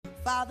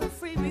Father,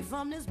 free me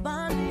from this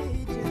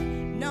bondage.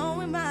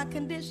 Knowing my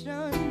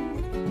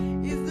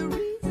condition is the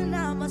reason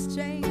I must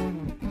change.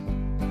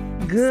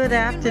 Good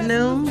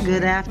afternoon,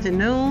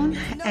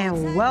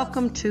 and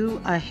welcome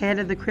to Ahead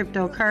of the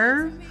Crypto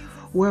Curve,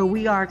 where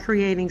we are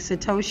creating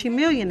Satoshi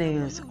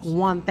millionaires,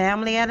 one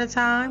family at a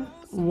time,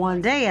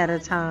 one day at a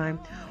time,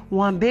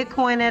 one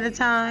Bitcoin at a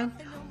time,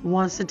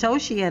 one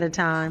Satoshi at a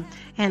time,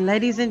 and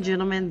ladies and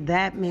gentlemen,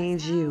 that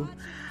means you.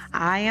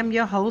 I am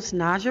your host,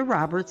 Naja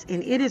Roberts,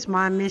 and it is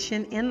my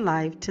mission in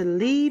life to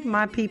lead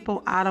my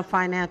people out of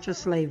financial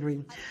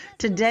slavery.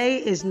 Today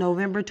is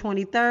November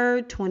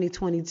 23rd,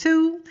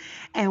 2022,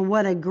 and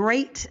what a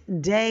great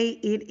day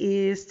it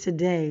is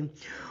today.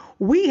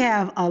 We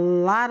have a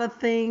lot of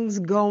things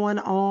going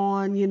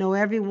on. You know,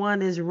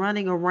 everyone is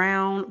running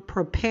around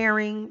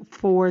preparing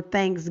for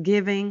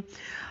Thanksgiving.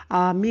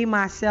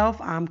 Myself,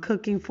 I'm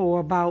cooking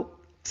for about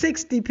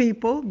 60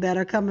 people that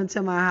are coming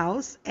to my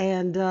house.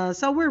 And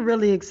so we're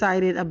really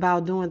excited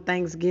about doing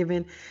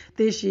Thanksgiving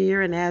this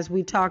year. And as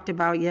we talked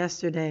about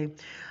yesterday,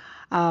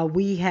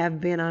 we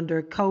have been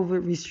under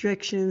COVID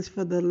restrictions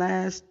for the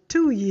last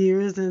 2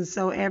 years. And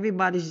so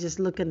everybody's just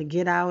looking to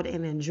get out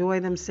and enjoy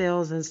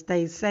themselves and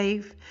stay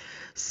safe.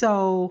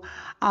 So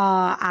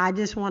I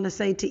just want to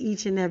say to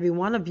each and every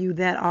one of you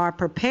that are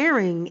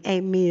preparing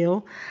a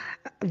meal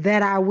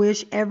that I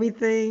wish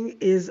everything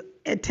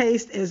it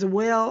tastes as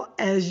well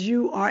as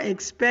you are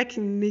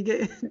expecting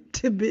it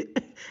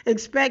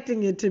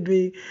to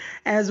be,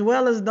 as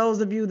well as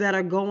those of you that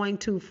are going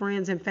to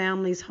friends and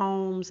families'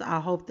 homes. I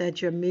hope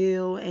that your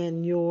meal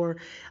and your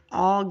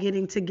all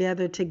getting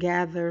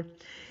together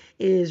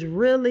is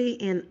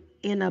really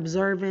in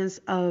observance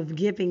of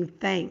giving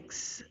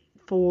thanks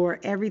for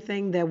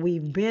everything that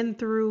we've been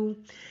through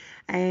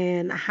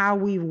and how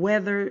we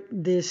weathered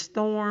this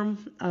storm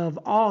of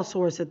all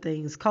sorts of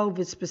things,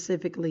 COVID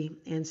specifically.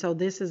 And so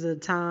this is a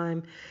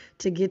time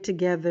to get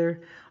together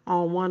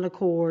on one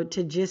accord,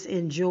 to just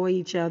enjoy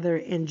each other,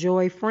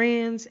 enjoy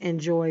friends,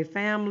 enjoy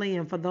family.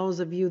 And for those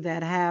of you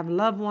that have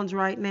loved ones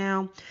right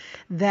now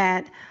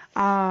that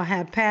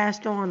have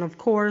passed on, of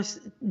course,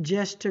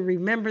 just to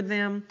remember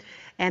them.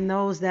 And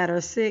those that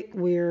are sick,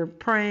 we're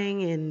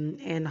praying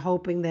and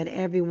hoping that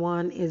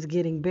everyone is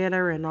getting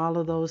better and all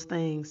of those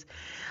things.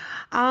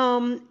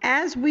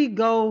 As we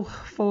go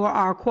for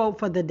our quote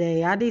for the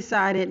day, I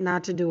decided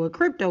not to do a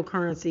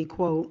cryptocurrency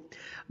quote,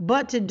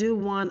 but to do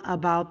one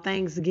about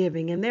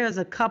Thanksgiving. And there's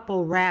a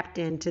couple wrapped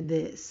into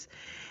this.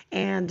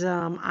 And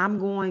I'm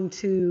going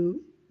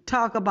to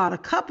talk about a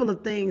couple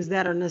of things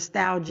that are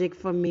nostalgic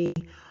for me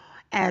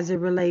as it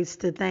relates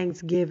to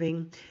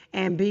Thanksgiving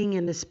and being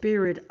in the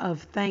spirit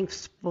of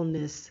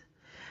thankfulness.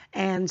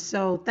 And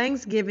so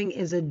Thanksgiving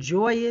is a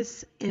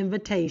joyous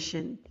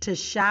invitation to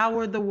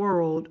shower the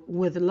world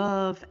with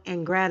love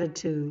and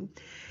gratitude.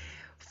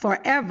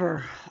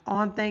 Forever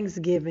on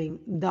Thanksgiving,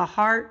 the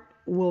heart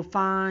will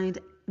find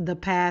the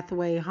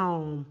pathway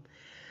home.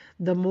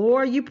 The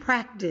more you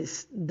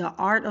practice the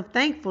art of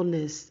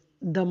thankfulness,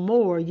 the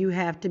more you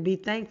have to be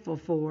thankful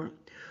for.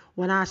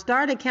 When I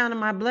started counting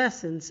my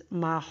blessings,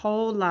 my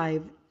whole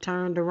life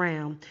turned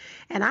around.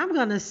 And I'm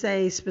going to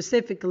say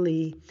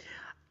specifically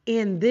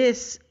in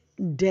this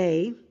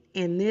day,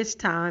 in this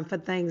time for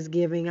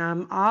Thanksgiving,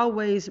 I'm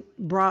always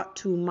brought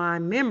to my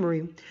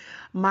memory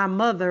my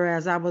mother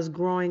as I was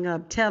growing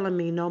up telling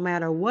me no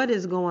matter what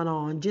is going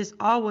on, just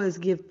always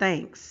give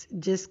thanks.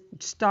 Just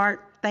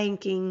start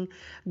thanking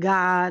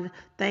God,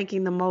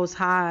 thanking the Most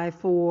High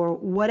for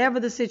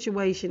whatever the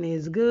situation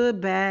is,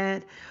 good,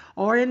 bad,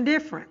 or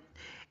indifferent.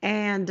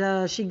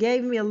 And she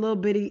gave me a little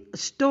bitty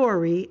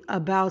story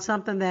about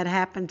something that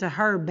happened to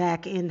her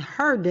back in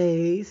her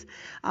days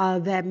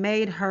that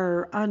made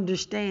her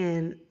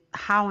understand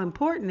how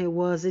important it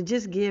was to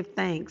just give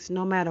thanks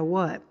no matter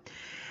what.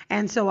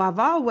 And so I've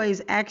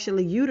always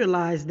actually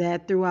utilized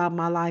that throughout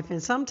my life.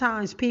 And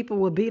sometimes people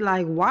will be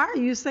like, why are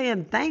you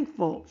saying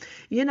thankful?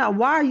 You know,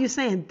 why are you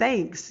saying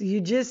thanks?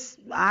 You just,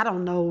 I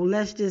don't know,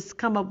 let's just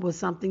come up with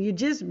something. You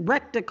just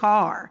wrecked a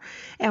car.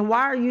 And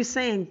why are you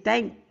saying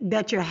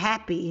that you're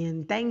happy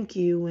and thank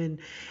you?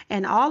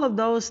 And all of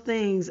those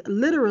things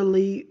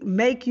literally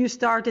make you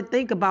start to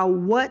think about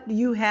what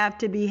you have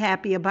to be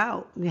happy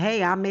about.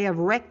 Hey, I may have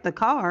wrecked the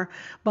car,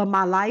 but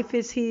my life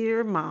is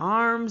here, my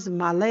arms,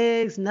 my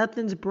legs,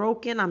 nothing's broken.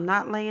 I'm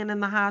not laying in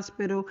the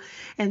hospital.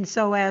 And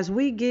so as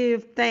we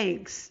give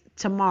thanks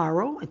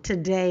tomorrow,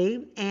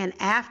 today, and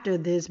after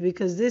this,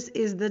 because this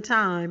is the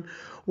time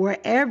where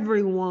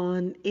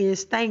everyone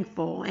is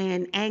thankful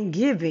and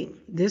giving.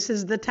 This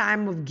is the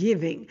time of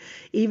giving,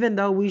 even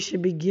though we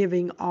should be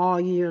giving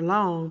all year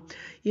long.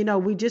 You know,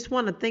 we just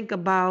want to think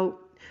about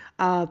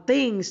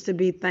things to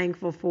be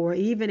thankful for.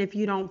 Even if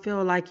you don't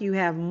feel like you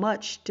have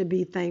much to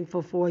be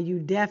thankful for, you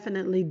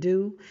definitely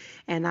do.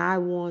 And I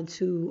want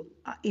to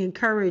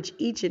encourage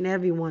each and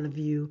every one of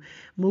you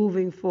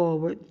moving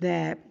forward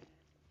that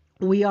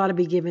we ought to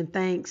be giving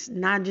thanks,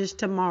 not just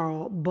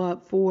tomorrow,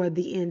 but for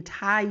the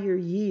entire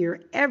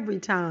year, every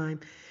time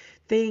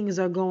things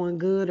are going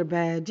good or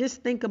bad.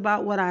 Just think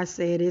about what I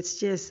said. It's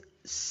just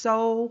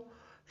so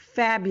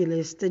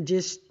fabulous to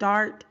just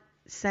start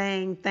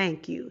saying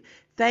thank you.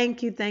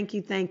 Thank you, thank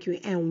you, thank you,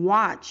 and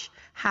watch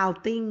how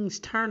things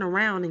turn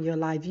around in your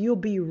life. You'll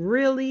be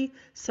really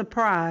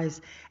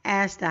surprised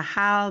as to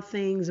how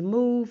things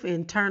move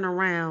and turn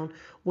around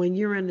when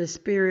you're in the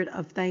spirit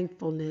of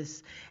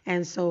thankfulness.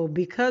 And so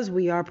because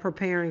we are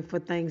preparing for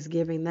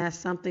Thanksgiving, that's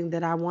something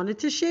that I wanted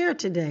to share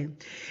today.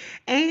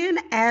 And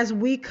as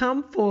we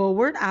come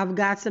forward, I've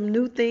got some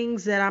new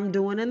things that I'm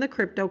doing in the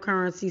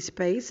cryptocurrency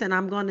space, and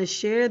I'm going to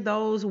share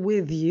those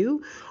with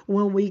you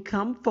when we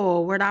come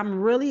forward.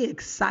 I'm really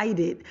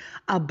excited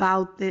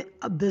about the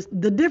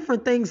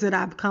different things that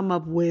I've come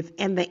up with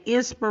and the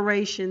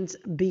inspirations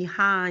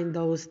behind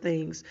those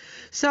things.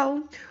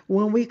 So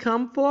when we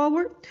come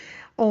forward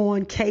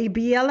on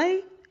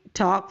KBLA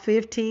Talk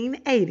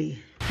 1580. In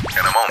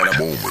a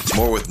moment,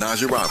 more with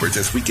Naja Roberts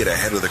as we get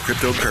ahead of the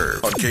crypto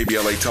curve on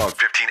KBLA Talk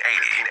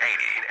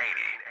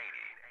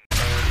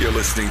 1580. You're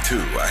listening to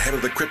Ahead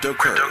of the Crypto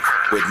Curve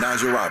with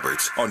Naja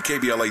Roberts on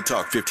KBLA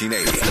Talk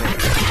 1580.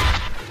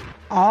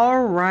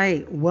 All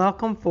right,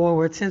 welcome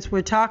forward. Since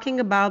we're talking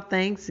about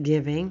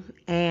Thanksgiving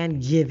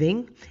and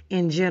giving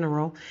in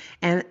general,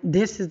 and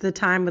this is the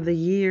time of the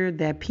year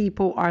that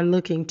people are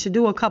looking to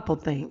do a couple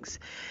things.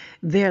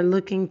 They're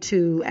looking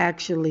to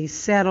actually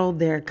settle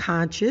their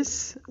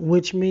conscience,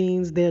 which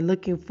means they're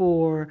looking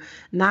for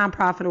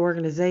nonprofit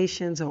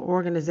organizations or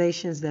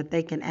organizations that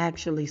they can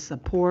actually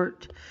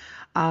support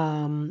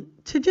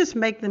to just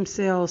make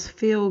themselves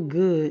feel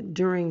good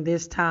during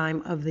this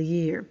time of the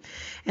year.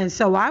 And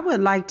so I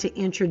would like to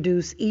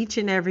introduce each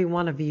and every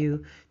one of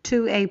you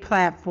to a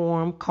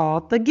platform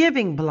called The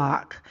Giving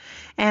Block.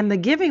 And The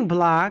Giving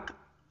Block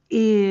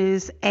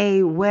is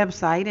a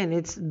website, and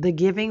it's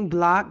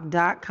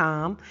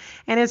thegivingblock.com,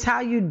 and it's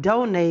how you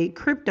donate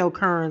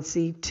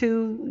cryptocurrency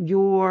to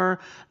your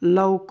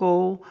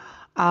local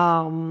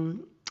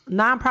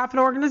nonprofit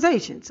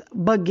organizations.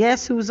 But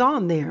guess who's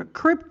on there?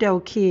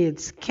 Crypto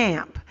Kids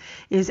Camp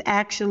is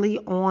actually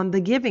on the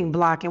Giving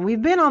Block, and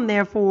we've been on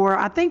there for,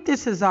 I think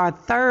this is our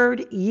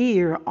 3rd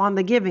year on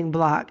the Giving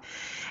Block.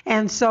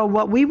 And so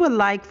what we would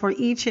like for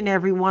each and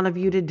every one of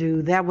you to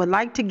do that would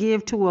like to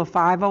give to a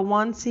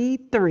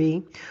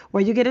 501c3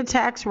 where you get a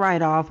tax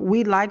write-off,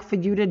 we'd like for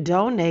you to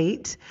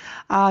donate.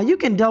 You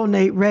can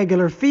donate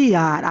regular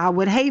fiat. I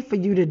would hate for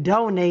you to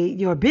donate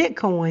your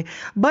Bitcoin,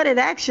 but it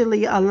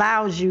actually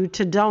allows you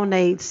to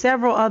donate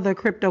several other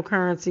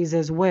cryptocurrencies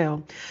as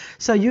well.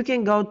 So you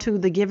can go to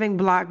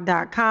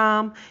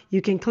thegivingblock.com.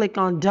 You can click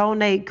on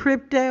Donate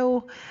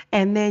Crypto,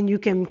 and then you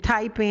can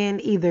type in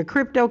either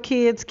Crypto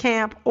Kids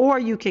Camp, or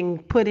you can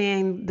put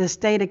in the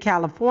state of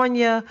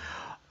California,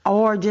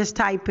 or just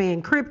type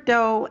in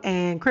crypto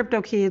and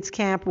Crypto Kids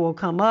Camp will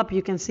come up.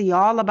 You can see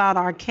all about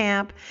our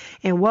camp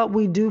and what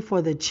we do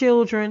for the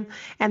children.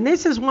 And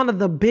this is one of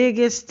the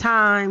biggest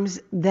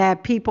times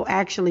that people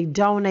actually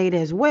donate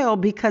as well,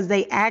 because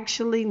they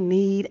actually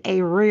need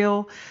a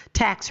real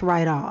tax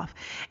write-off.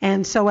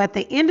 And so at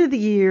the end of the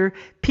year,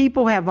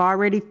 people have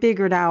already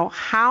figured out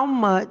how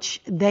much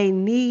they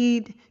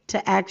need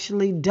to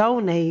actually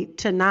donate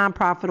to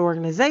nonprofit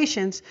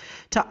organizations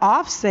to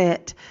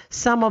offset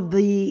some of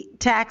the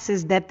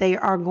taxes that they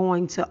are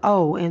going to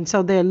owe. And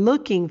so they're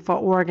looking for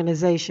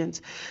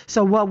organizations.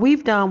 So what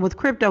we've done with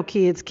Crypto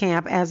Kids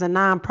Camp as a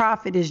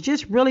nonprofit is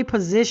just really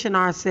position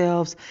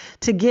ourselves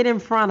to get in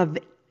front of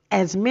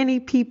as many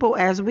people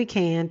as we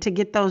can to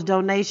get those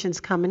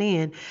donations coming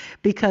in.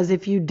 Because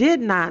if you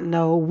did not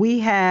know, we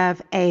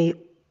have a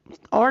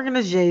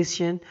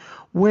organization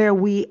where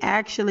we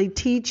actually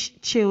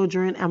teach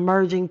children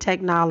emerging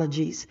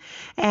technologies.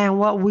 And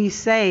what we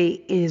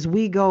say is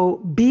we go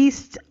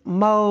beast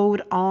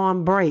mode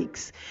on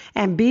brakes.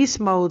 And beast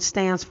mode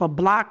stands for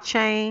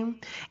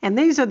blockchain. And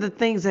these are the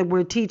things that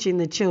we're teaching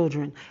the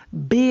children.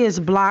 B is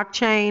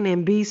blockchain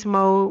and beast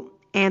mode.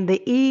 And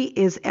the E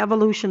is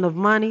evolution of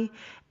money.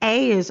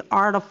 A is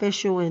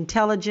artificial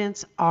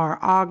intelligence or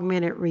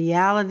augmented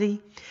reality.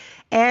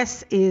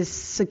 S is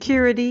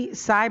security,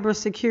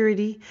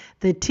 cybersecurity.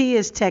 The T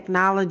is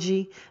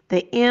technology.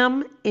 The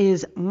M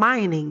is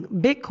mining,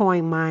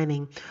 Bitcoin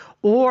mining,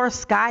 or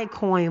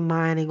Skycoin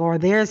mining, or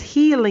there's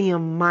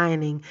helium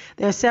mining.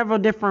 There's several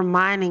different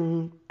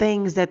mining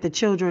things that the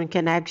children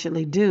can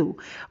actually do.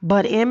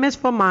 But M is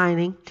for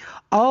mining.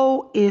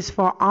 O is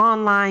for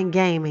online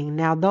gaming.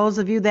 Now, those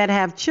of you that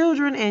have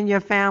children in your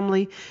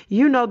family,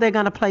 you know they're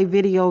going to play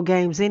video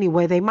games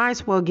anyway. They might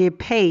as well get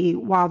paid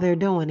while they're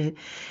doing it.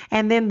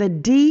 And then the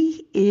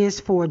D is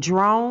for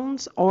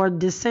drones or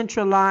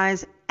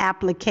decentralized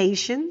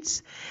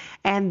applications.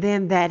 And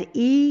then that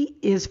E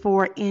is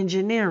for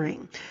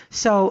engineering.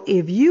 So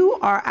if you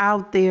are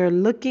out there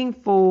looking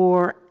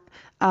for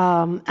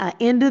an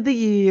end of the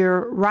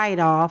year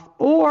write-off,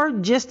 or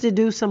just to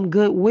do some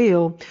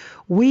goodwill,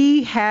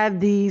 we have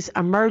these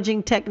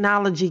emerging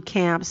technology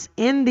camps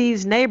in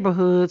these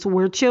neighborhoods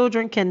where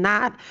children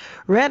cannot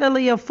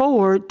readily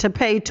afford to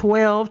pay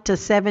 $1,200 to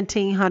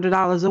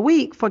 $1,700 a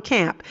week for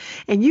camp.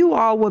 And you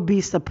all would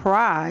be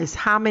surprised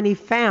how many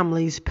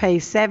families pay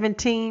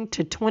 $1,700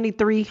 to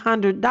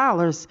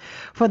 $2,300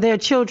 for their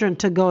children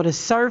to go to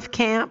surf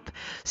camp,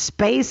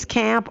 space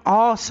camp,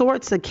 all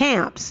sorts of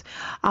camps.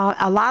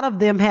 A lot of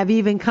them have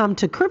even come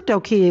to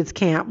Crypto Kids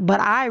Camp, but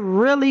I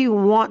really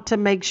want to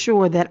make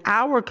sure that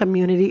our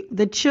community,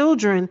 the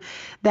children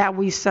that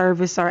we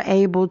service, are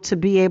able to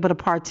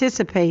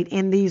participate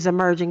in these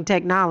emerging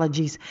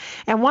technologies.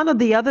 And one of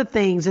the other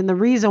things, and the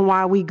reason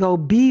why we go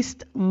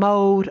beast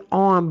mode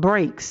on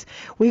breaks,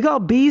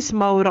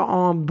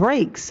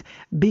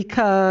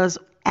 because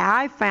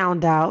I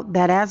found out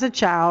that as a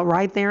child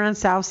right there in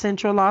South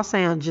Central Los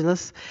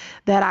Angeles,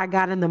 that I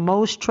got in the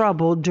most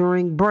trouble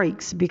during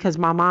breaks because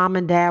my mom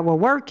and dad were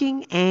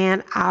working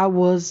and I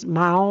was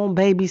my own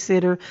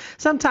babysitter.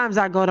 Sometimes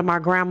I go to my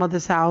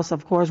grandmother's house,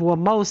 of course. Well,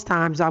 most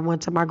times I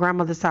went to my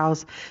grandmother's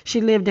house. She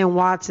lived in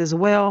Watts as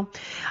well.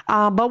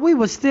 But we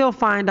would still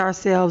find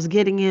ourselves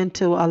getting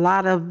into a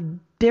lot of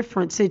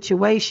different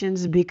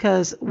situations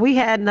because we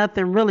had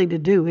nothing really to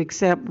do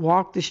except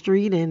walk the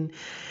street and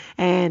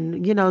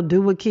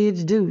do what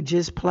kids do,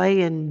 just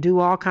play and do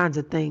all kinds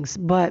of things.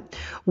 But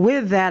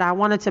with that, I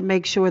wanted to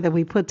make sure that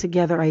we put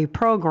together a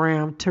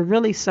program to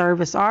really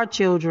service our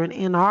children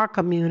in our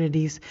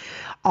communities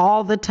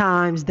all the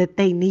times that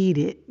they need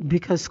it,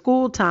 because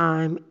school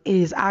time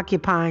is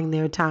occupying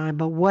their time,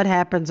 but what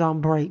happens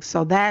on breaks?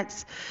 So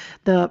that's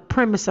the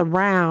premise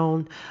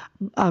around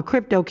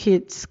Crypto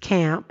Kids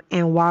Camp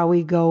and why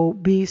we go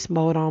beast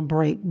mode on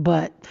break.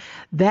 But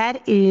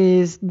that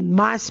is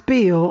my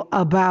spiel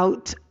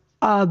about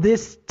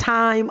this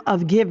time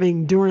of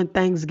giving during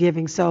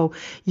Thanksgiving. So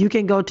you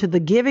can go to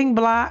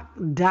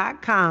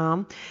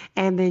thegivingblock.com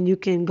and then you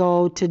can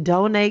go to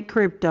donate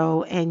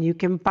crypto and you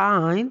can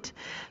find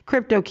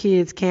Crypto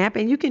Kids Camp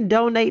and you can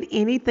donate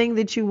anything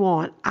that you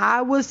want.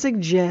 I would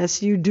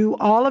suggest you do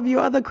all of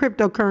your other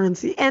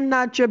cryptocurrency and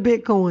not your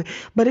Bitcoin.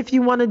 But if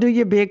you want to do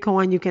your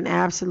Bitcoin, you can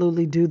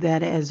absolutely do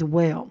that as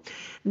well.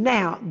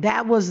 Now,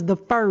 that was the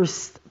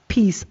first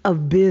piece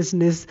of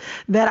business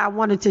that I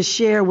wanted to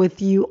share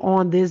with you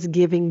on this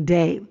giving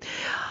day.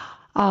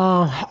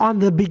 On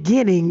the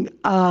beginning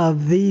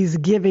of these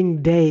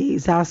giving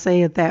days, I'll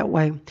say it that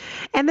way.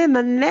 And then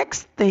the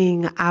next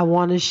thing I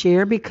want to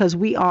share, because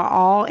we are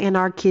all in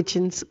our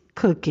kitchens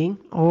cooking,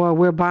 or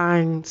we're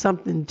buying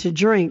something to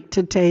drink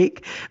to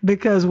take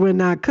because we're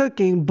not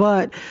cooking,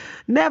 but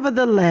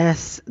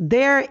nevertheless,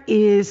 there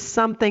is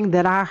something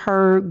that I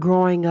heard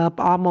growing up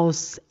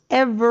almost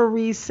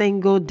every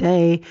single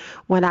day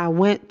when I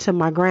went to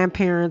my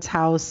grandparents'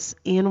 house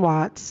in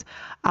Watts.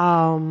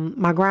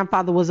 My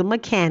grandfather was a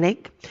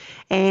mechanic,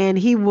 and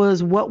he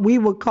was what we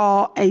would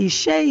call a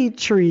shade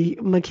tree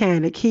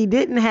mechanic. He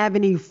didn't have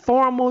any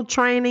formal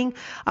training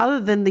other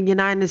than the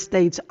United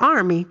States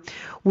Army,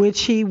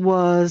 which he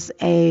was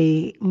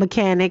a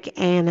mechanic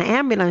and an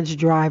ambulance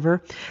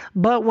driver.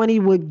 But when he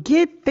would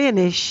get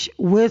finished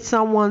with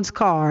someone's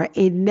car,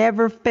 it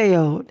never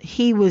failed.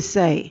 He would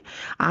say,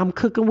 "I'm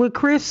cooking with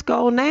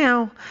Crisco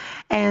now."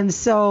 And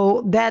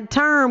so that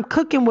term,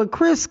 cooking with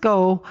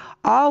Crisco,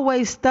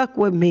 always stuck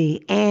with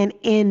me. And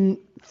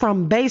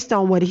based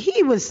on what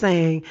he was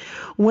saying,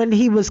 when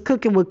he was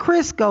cooking with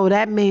Crisco,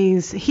 that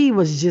means he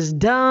was just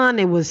done.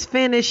 It was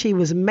finished. He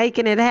was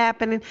making it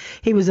happen.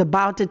 He was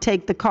about to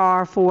take the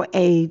car for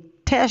a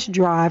test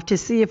drive to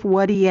see if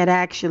what he had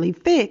actually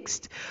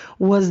fixed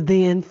was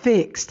then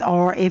fixed,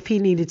 or if he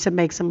needed to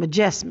make some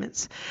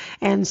adjustments.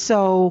 And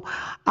so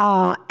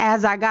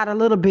as I got a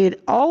little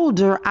bit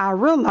older, I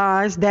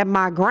realized that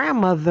my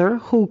grandmother,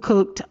 who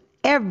cooked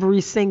every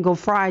single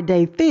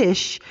Friday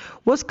fish,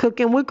 was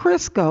cooking with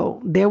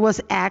Crisco. There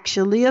was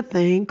actually a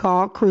thing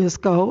called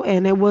Crisco,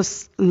 and it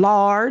was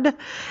lard,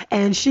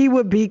 and she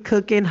would be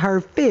cooking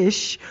her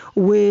fish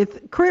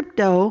with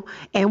crypto,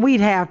 and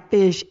we'd have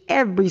fish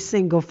every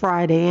single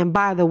Friday. And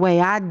by the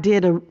way, I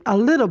did a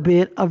little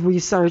bit of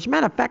research.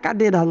 Matter of fact, I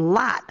did a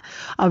lot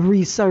of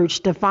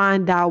research to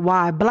find out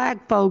why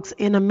Black folks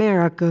in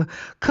America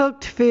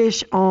cooked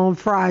fish on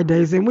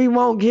Fridays, and we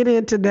won't get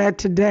into that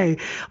today,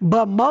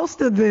 but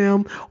most of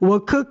them were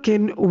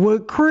cooking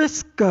with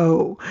Crisco.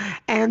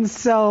 And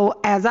so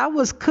as I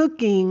was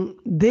cooking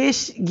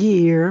this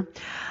year,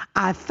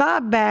 I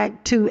thought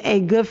back to a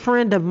good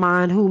friend of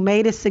mine who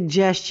made a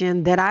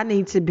suggestion that I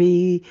need to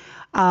be,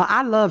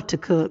 I love to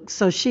cook.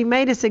 So she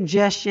made a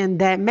suggestion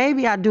that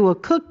maybe I do a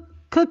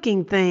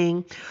cooking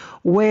thing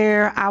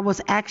where I was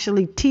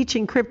actually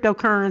teaching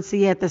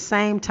cryptocurrency at the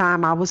same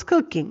time I was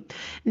cooking.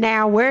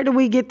 Now, where do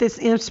we get this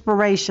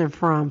inspiration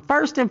from?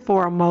 First and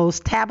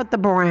foremost, Tabitha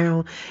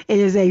Brown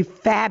is a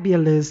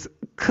fabulous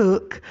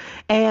cook.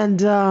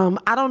 And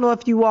I don't know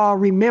if you all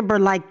remember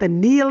like the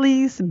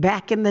Neely's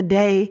back in the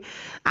day.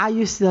 I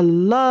used to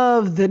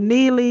love the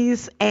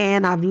Neely's,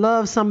 and I've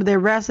loved some of their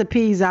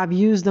recipes. I've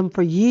used them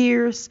for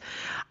years.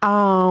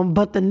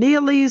 But the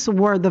Neely's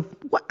were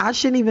I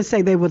shouldn't even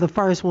say they were the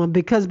first one,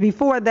 because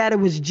before that it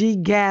was G.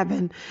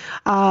 Gavin.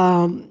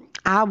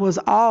 I was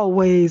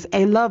always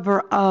a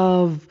lover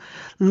of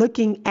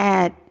looking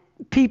at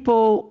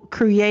people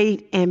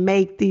create and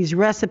make these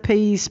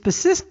recipes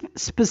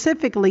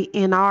specifically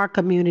in our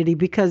community,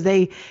 because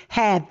they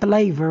had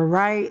flavor,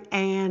 right?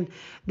 And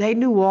they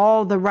knew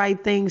all the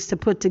right things to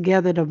put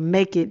together to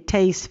make it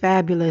taste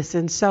fabulous.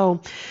 And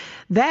so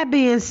that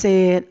being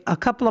said, a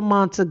couple of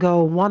months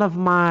ago, one of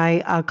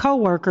my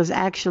coworkers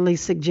actually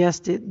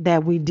suggested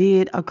that we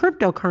did a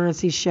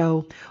cryptocurrency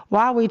show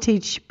while we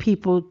teach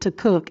people to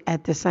cook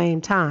at the same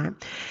time.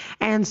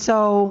 And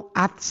so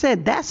I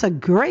said, that's a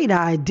great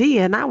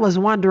idea. And I was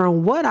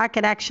wondering what I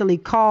could actually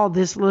call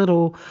this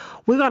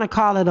we're going to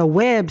call it a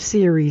web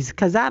series,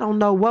 because I don't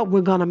know what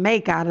we're going to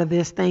make out of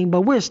this thing,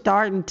 but we're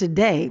starting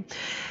today.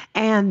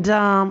 And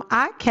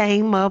I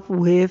came up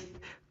with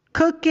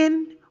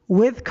Cooking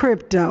with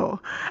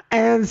Crypto.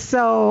 And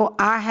so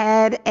I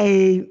had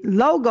a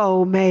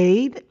logo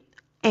made,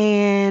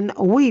 and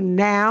we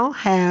now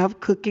have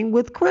Cooking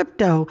with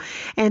Crypto.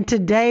 And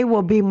today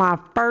will be my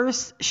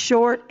first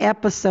short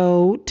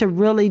episode to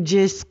really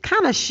just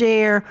kind of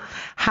share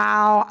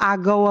how I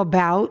go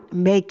about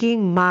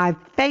making my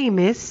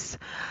famous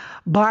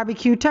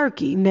barbecue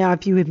turkey. Now,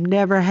 if you have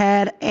never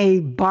had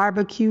a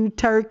barbecue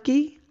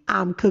turkey,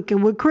 I'm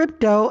Cooking with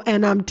Crypto,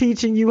 and I'm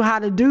teaching you how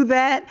to do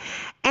that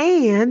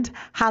and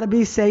how to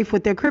be safe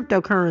with their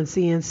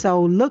cryptocurrency. And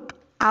so look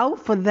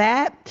out for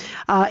that.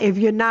 If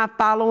you're not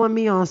following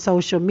me on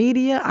social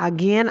media,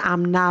 again,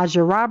 I'm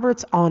Naja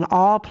Roberts on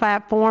all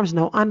platforms.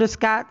 No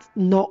underscores,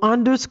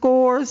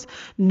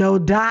 no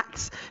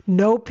dots,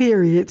 no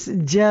periods,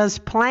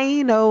 just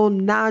plain old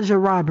Naja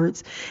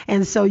Roberts.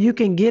 And so you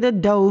can get a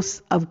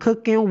dose of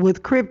Cooking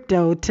with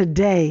Crypto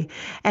today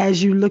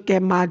as you look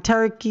at my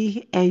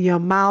turkey and your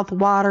mouth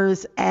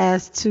waters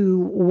as to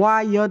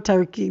why your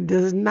turkey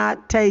does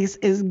not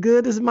taste as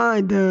good as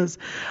mine does.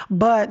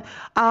 But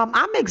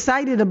I'm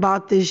excited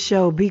about this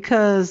show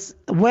because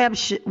web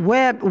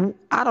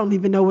I don't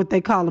even know what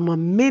they call them, a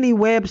mini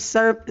web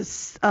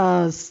series.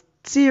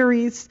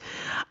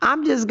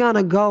 I'm just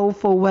gonna go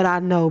for what I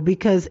know,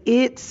 because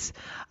it's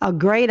a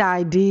great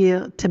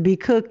idea to be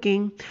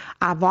cooking.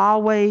 I've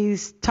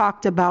always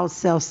talked about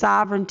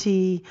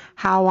self-sovereignty,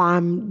 how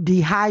I'm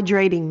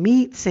dehydrating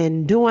meats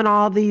and doing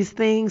all these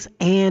things,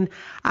 and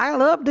I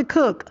love to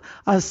cook.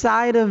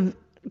 Aside of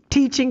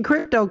teaching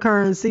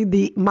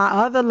cryptocurrency, my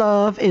other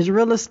love is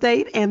real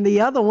estate, and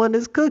the other one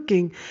is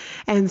cooking.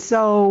 And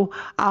so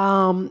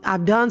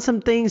I've done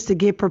some things to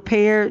get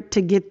prepared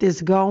to get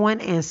this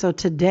going. And so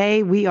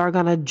today we are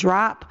going to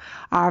drop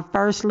our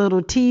first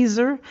little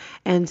teaser.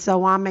 And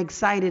so I'm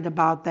excited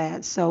about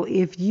that. So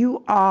if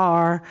you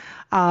are,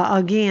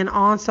 again,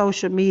 on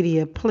social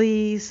media,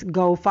 please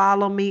go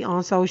follow me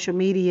on social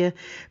media.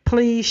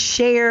 Please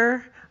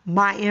share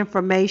my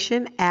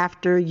information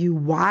after you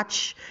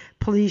watch.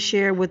 Please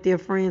share with your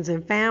friends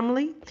and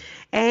family.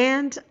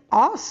 And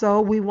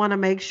also, we want to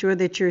make sure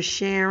that you're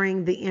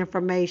sharing the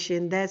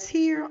information that's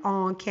here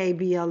on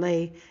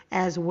KBLA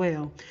as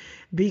well,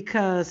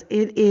 because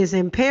it is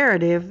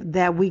imperative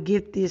that we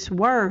get this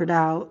word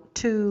out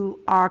to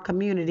our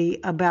community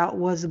about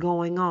what's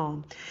going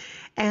on.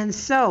 And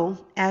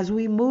so, as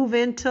we move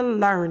into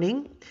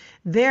learning,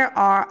 there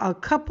are a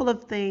couple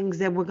of things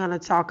that we're going to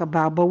talk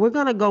about, but we're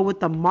going to go with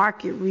the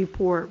market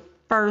report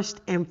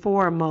first and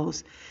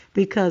foremost,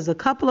 because a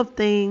couple of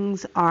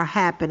things are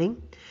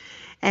happening.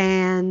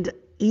 And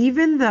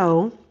even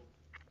though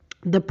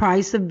the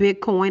price of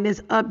Bitcoin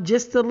is up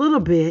just a little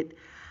bit,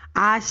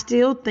 I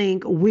still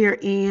think we're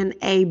in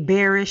a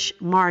bearish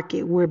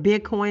market where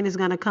Bitcoin is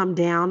going to come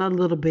down a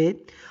little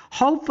bit.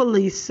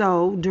 Hopefully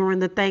so during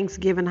the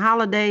Thanksgiving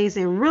holidays,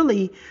 and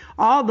really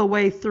all the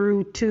way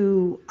through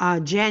to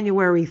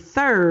January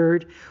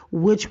 3rd,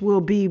 which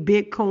will be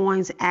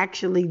Bitcoin's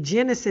actually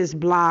Genesis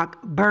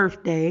block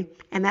birthday.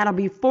 And that'll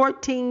be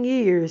 14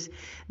 years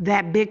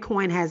that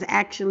Bitcoin has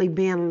actually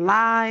been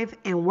live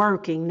and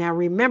working. Now,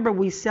 remember,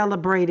 we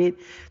celebrated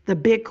the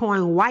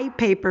Bitcoin white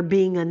paper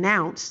being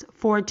announced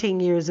 14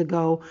 years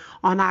ago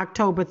on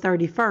October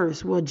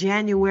 31st. Well,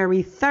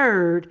 January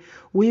 3rd,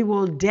 we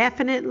will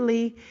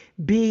definitely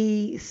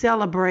be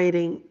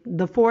celebrating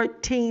the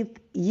 14th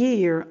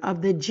year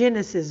of the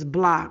Genesis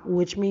block,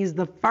 which means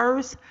the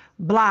first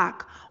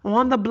block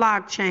on the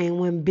blockchain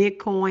when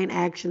Bitcoin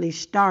actually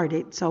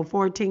started, so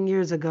 14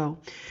 years ago.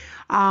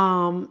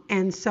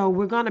 And so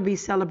we're going to be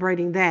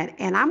celebrating that.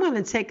 And I'm going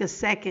to take a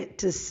second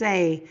to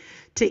say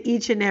to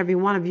each and every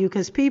one of you,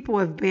 because people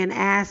have been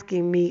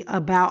asking me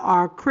about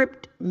our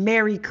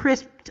Merry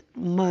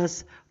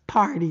Christmas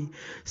party.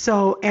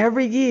 So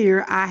every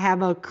year I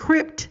have a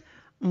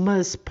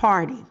Cryptmas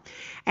party,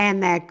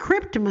 and that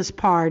Cryptmas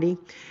party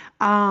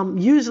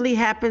usually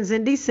happens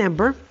in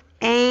December.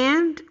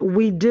 And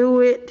we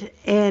do it,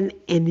 and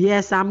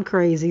yes, I'm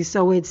crazy.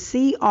 So it's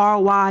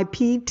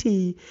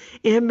CRYPTMS,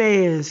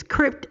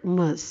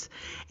 Cryptmas.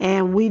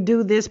 And we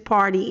do this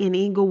party in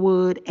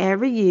Inglewood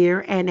every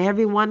year, and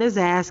everyone is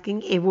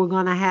asking if we're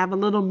going to have a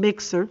little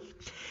mixer.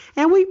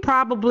 And we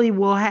probably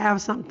will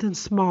have something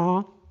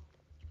small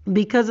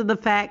because of the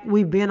fact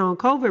we've been on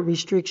COVID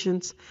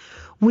restrictions.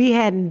 We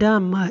hadn't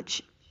done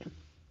much.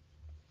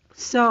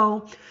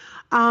 So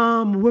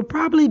we'll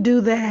probably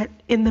do that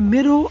in the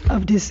middle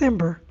of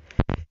December.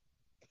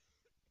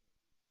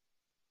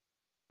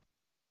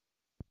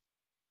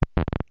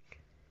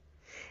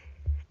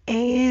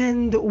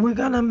 And we're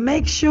going to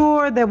make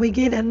sure that we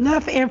get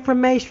enough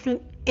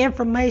information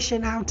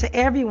out to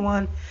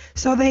everyone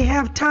so they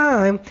have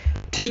time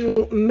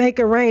to make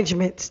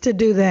arrangements to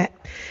do that.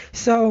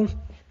 So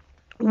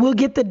we'll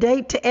get the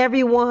date to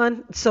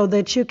everyone so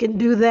that you can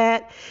do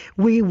that.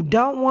 We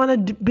don't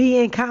want to be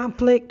in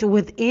conflict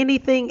with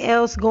anything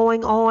else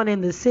going on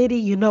in the city.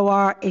 You know,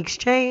 our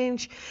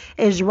exchange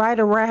is right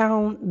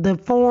around the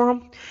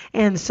forum.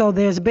 And so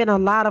there's been a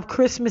lot of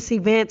Christmas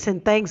events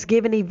and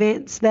Thanksgiving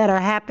events that are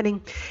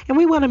happening. And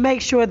we want to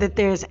make sure that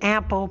there's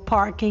ample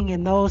parking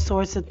and those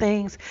sorts of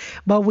things.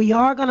 But we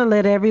are going to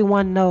let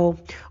everyone know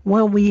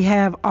when we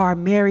have our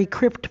Merry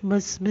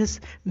Cryptmas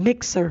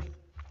mixer.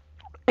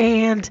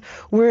 And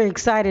we're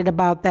excited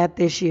about that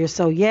this year.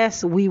 So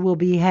yes, we will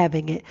be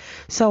having it.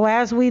 So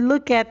as we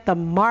look at the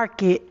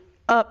market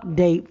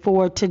update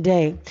for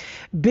today,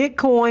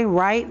 Bitcoin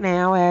right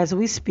now as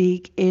we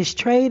speak is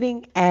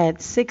trading at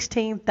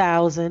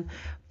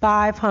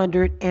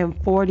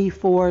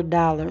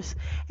 $16,544.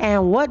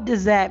 And what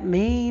does that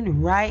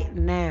mean right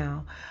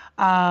now?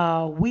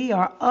 We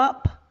are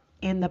up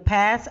in the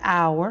past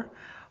hour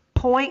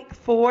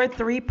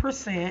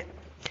 0.43%.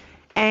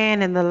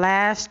 And in the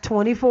last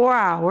 24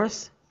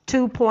 hours,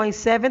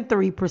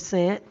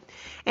 2.73%.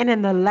 And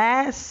in the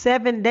last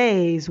 7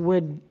 days,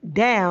 we're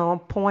down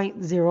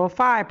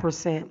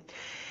 0.05%.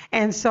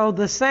 And so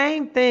the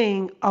same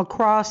thing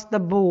across the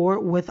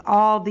board with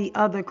all the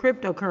other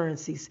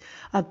cryptocurrencies.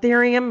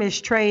 Ethereum is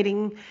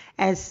trading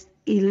as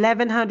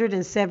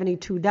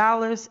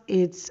 $1,172.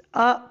 It's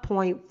up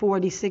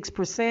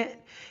 0.46%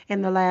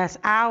 in the last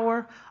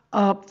hour,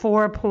 up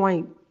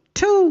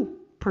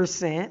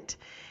 4.2%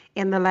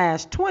 in the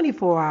last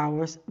 24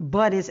 hours,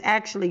 but it's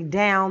actually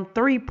down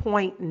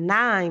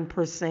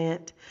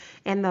 3.9%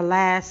 in the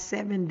last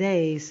 7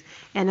 days.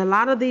 And a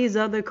lot of these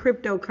other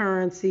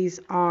cryptocurrencies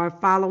are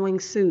following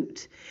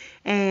suit.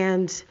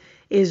 And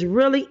it's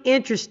really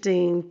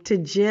interesting to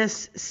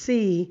just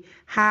see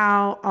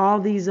how all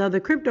these other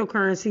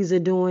cryptocurrencies are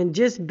doing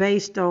just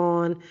based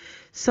on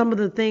some of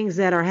the things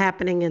that are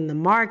happening in the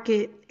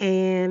market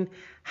and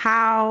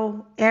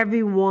how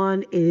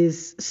everyone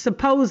is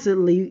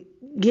supposedly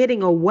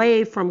getting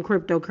away from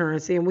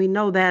cryptocurrency. And we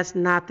know that's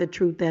not the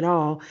truth at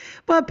all.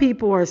 But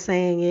people are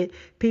saying it.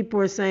 People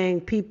are saying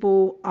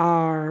people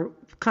are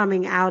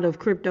coming out of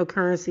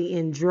cryptocurrency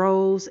in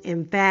droves.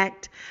 In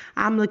fact,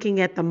 I'm looking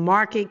at the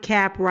market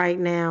cap right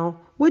now,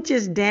 which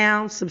is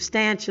down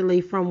substantially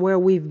from where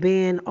we've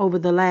been over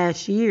the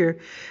last year.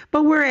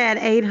 But we're at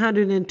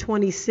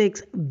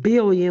 826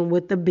 billion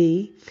with the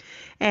B.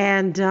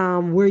 And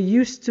we're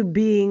used to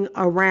being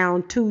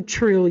around 2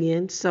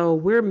 trillion. So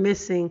we're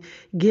missing,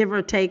 give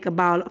or take,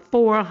 about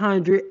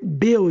 400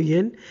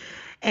 billion.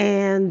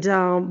 And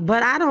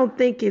but I don't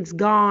think it's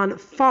gone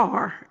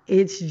far.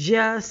 It's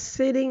just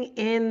sitting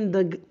in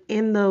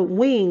the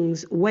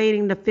wings,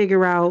 waiting to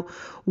figure out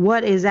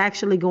what is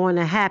actually going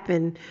to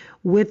happen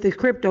with the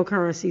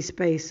cryptocurrency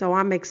space. So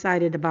I'm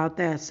excited about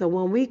that. So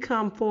when we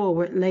come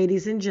forward,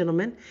 ladies and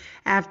gentlemen,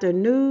 after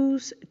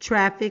news,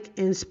 traffic,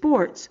 and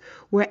sports,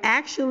 we're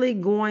actually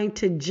going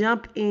to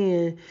jump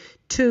in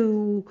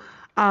to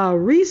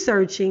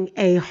researching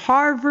a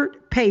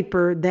Harvard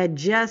paper that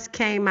just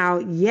came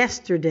out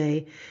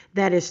yesterday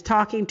that is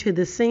talking to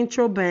the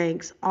central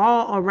banks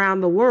all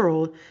around the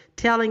world,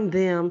 telling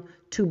them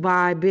to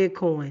buy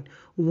Bitcoin.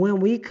 When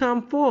we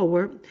come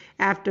forward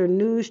after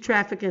news,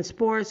 traffic, and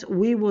sports,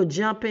 we will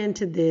jump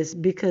into this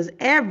because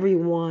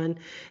everyone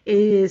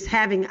is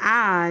having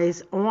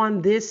eyes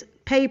on this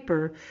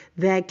paper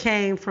that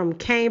came from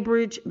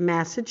Cambridge,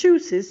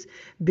 Massachusetts,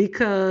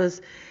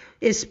 because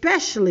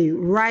especially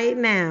right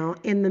now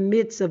in the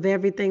midst of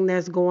everything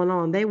that's going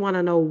on, they want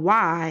to know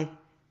why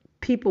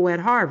people at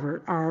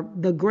Harvard, or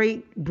the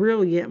great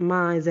brilliant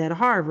minds at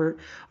Harvard,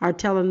 are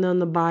telling them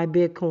to buy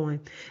Bitcoin.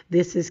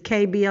 This is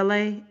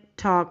KBLA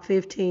Talk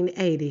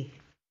 1580.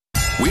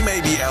 We may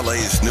be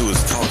LA's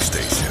newest talk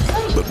station,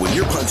 but when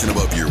you're punching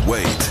above your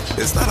weight,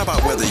 it's not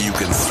about whether you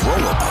can throw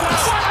a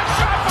punch.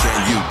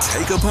 Can you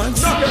take a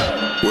punch?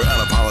 We're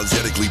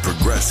unapologetically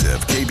progressive.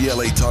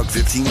 KBLA Talk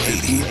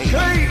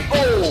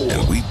 1580.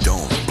 And we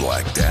don't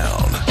black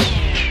down.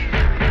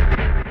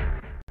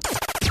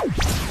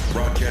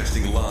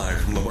 Broadcasting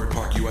live from Leimert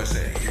Park,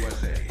 USA.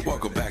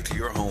 Welcome back to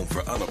your home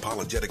for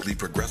unapologetically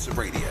progressive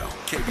radio.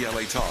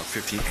 KBLA Talk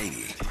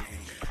 1580.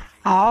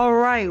 All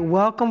right,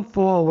 welcome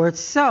forward.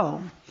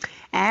 So,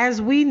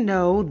 As we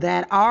know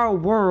that our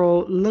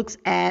world looks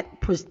at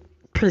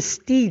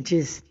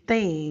prestigious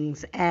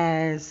things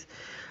as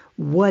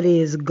what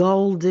is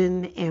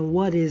golden and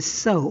what is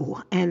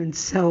so. And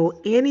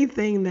so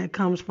anything that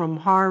comes from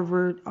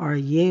Harvard or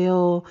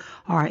Yale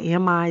or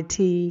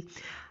MIT,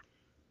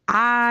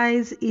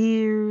 eyes,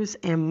 ears,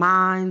 and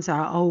minds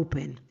are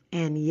open.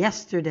 And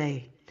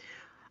yesterday,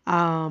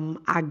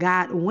 I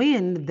got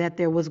wind that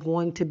there was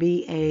going to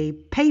be a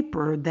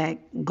paper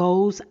that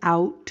goes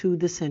out to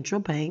the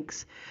central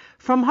banks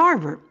from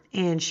Harvard.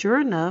 And sure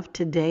enough,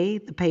 today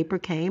the paper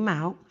came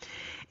out.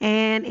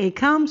 And it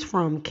comes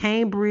from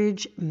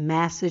Cambridge,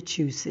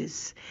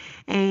 Massachusetts.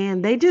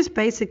 And they just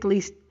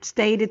basically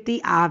stated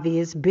the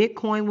obvious.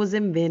 Bitcoin was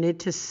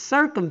invented to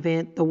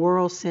circumvent the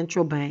world's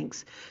central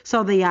banks.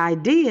 So the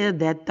idea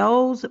that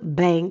those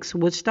banks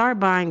would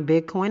start buying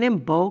Bitcoin in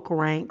bulk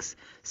ranks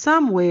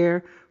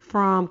somewhere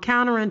from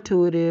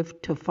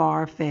counterintuitive to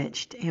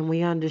far-fetched. And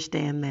we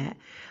understand that.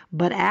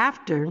 But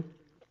after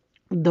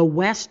the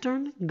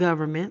Western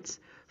governments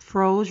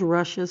froze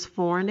Russia's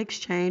foreign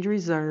exchange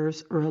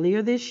reserves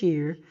earlier this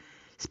year,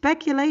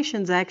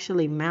 speculations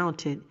actually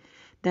mounted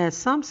that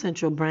some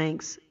central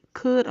banks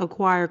could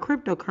acquire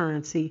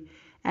cryptocurrency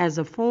as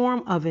a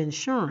form of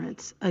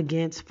insurance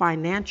against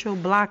financial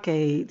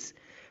blockades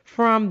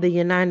from the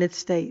United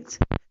States.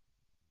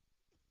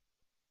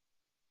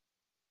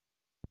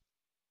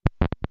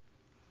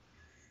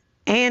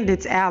 And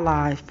its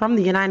allies, from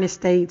the United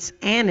States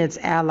and its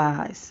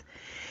allies.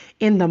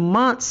 In the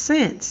months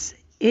since,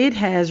 it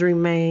has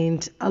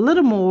remained a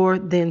little more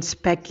than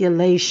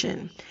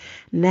speculation.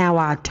 Now,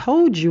 I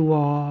told you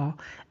all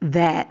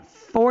that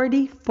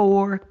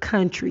 44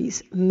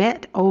 countries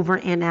met over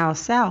in El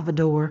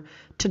Salvador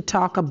to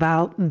talk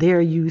about their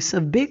use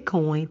of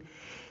Bitcoin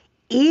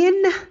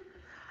in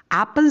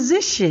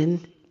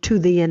opposition to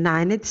the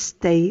United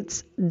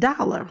States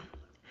dollar.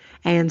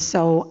 And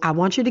so I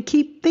want you to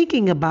keep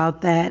thinking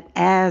about that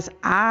as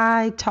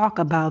I talk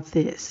about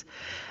this.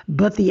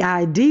 But the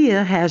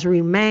idea has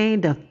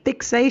remained a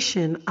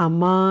fixation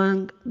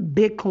among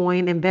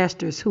Bitcoin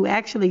investors who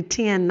actually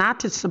tend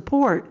not to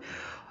support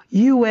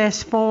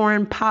U.S.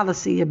 foreign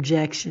policy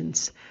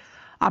objectives,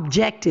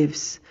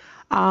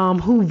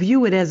 who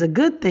view it as a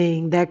good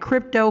thing that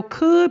crypto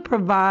could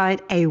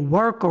provide a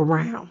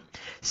workaround.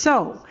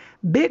 So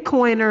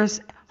Bitcoiners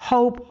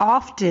hope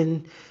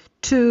often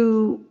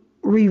to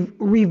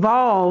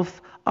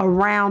revolve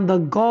around the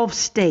Gulf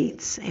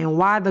states. And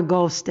why the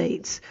Gulf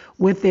states?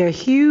 With their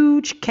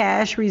huge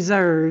cash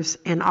reserves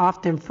and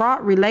often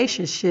fraught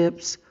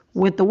relationships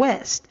with the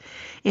West.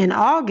 In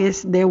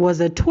August, there was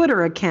a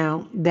Twitter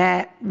account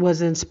that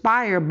was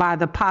inspired by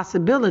the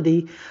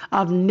possibility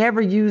of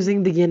never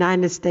using the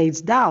United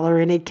States dollar,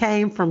 and it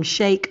came from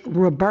Sheikh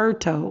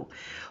Roberto,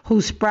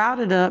 who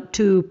sprouted up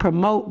to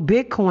promote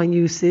Bitcoin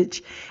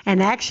usage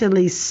and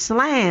actually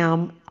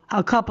slam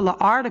a couple of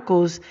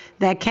articles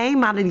that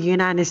came out of the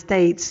United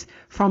States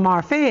from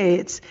our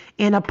feds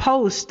in a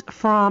post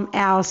from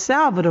El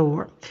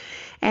Salvador.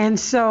 And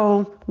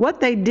so what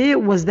they did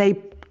was they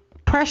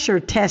pressure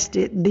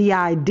tested the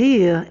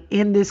idea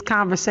in this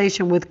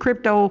conversation with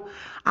crypto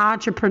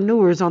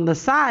entrepreneurs on the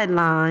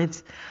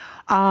sidelines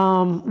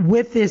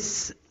with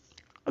this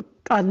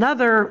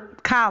another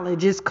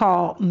college. Is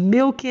called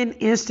Milken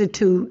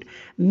Institute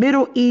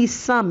Middle East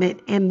Summit,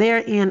 and they're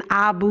in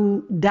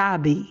Abu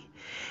Dhabi.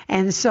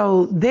 And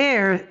so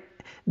there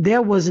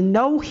was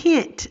no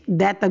hint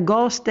that the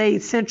Gulf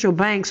state central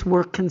banks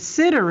were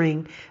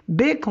considering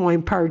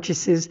Bitcoin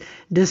purchases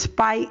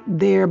despite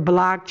their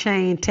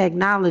blockchain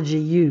technology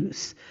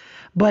use.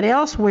 But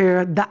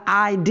elsewhere, the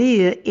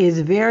idea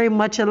is very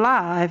much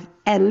alive,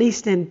 at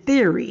least in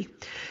theory.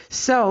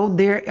 So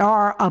there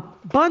are a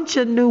bunch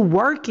of new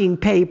working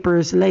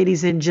papers,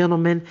 ladies and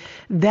gentlemen,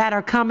 that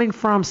are coming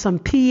from some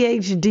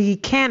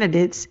PhD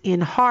candidates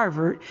in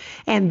Harvard,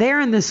 and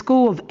they're in the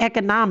School of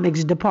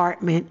Economics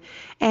department.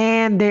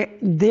 And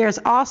there's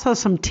also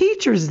some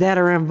teachers that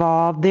are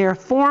involved. They're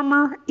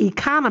former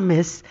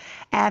economists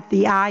at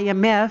the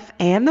IMF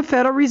and the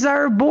Federal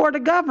Reserve Board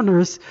of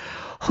Governors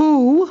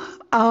who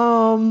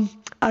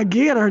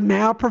again are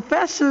now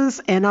professors,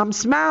 and I'm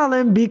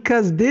smiling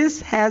because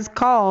this has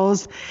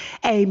caused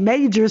a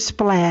major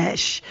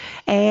splash.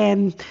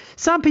 And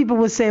some people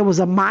would say it was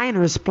a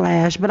minor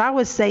splash, but I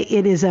would say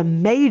it is a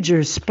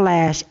major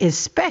splash,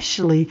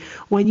 especially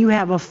when you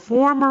have a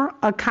former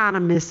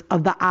economist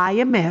of the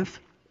IMF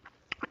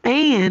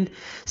and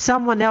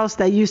someone else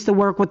that used to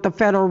work with the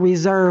Federal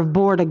Reserve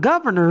Board of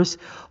Governors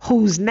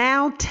who's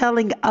now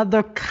telling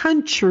other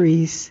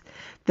countries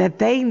that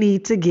they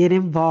need to get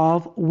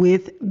involved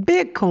with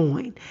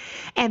Bitcoin.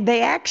 And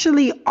they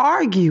actually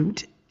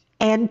argued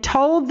and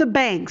told the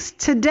banks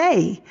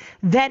today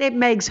that it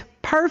makes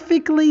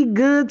perfectly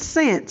good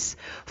sense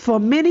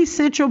for many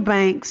central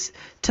banks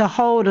to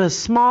hold a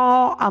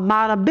small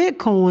amount of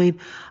Bitcoin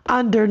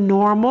under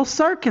normal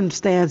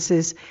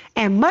circumstances,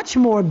 and much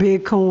more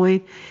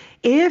Bitcoin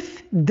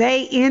if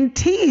they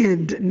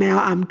intend.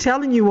 Now, I'm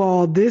telling you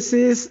all, this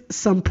is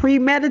some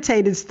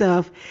premeditated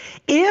stuff.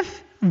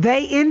 If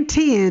they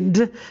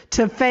intend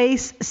to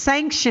face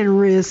sanction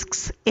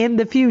risks in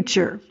the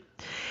future.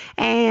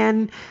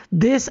 And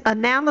this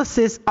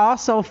analysis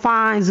also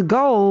finds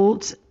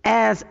gold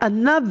as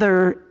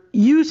another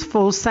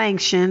useful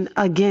sanction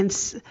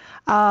against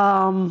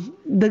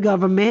the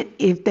government.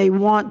 If they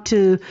want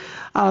to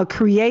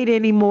create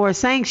any more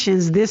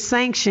sanctions, this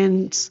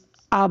sanctions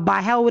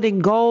by holding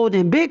gold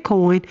and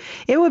Bitcoin,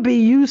 it would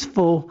be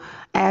useful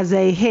as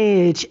a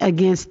hedge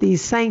against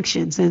these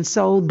sanctions. And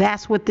so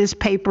that's what this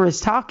paper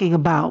is talking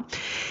about.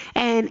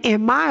 And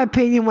in my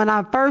opinion, when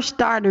I first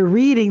started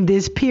reading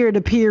this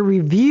peer-to-peer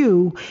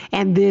review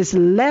and this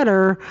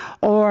letter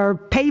or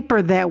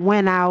paper that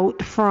went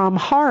out from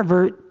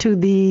Harvard to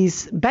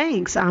these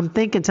banks, I'm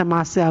thinking to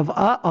myself,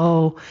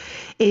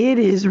 it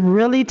is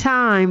really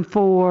time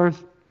for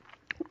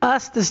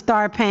us to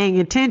start paying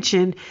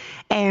attention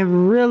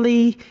and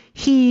really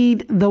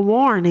heed the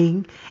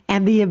warning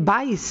and the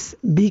advice,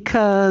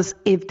 because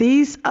if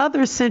these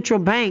other central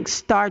banks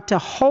start to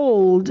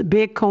hold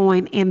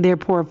Bitcoin in their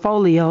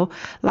portfolio,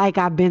 like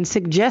I've been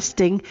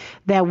suggesting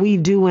that we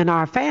do in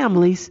our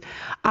families,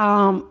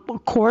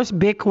 of course,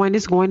 Bitcoin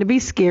is going to be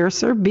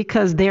scarcer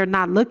because they're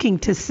not looking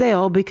to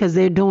sell, because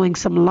they're doing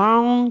some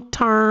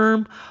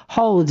long-term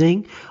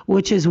holding,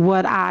 which is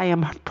what I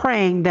am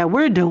praying that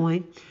we're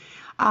doing.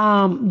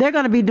 They're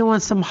going to be doing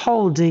some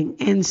holding.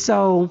 And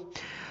so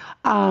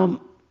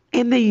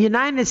in the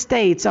United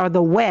States or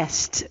the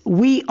West,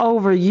 we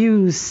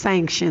overuse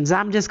sanctions.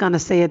 I'm just going to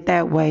say it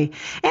that way.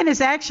 And it's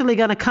actually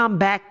going to come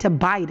back to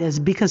bite us,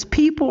 because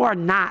people are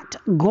not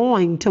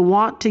going to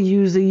want to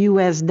use the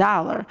U.S.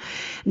 dollar.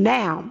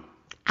 Now,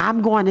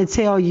 I'm going to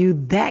tell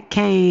you that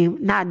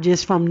came not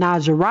just from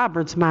Naja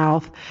Roberts'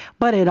 mouth,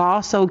 but it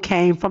also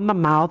came from the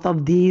mouth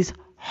of these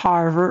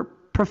Harvard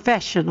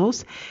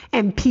professionals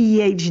and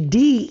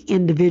PhD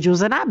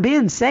individuals. And I've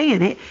been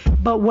saying it,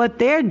 but what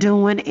they're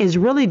doing is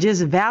really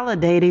just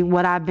validating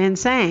what I've been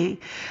saying.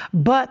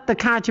 But the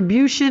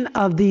contribution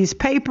of these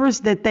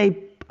papers that they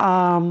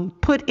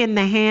put in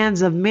the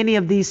hands of many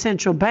of these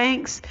central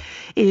banks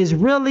is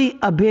really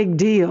a big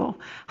deal.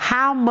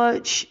 How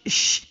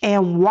much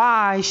and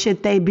why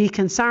should they be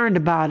concerned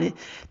about it?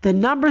 The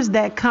numbers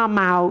that come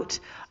out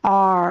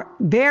are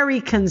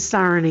very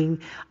concerning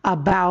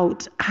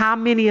about how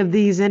many of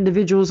these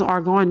individuals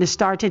are going to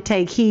start to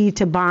take heed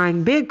to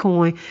buying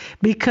Bitcoin,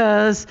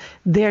 because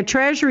their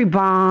treasury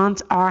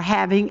bonds are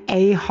having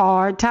a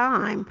hard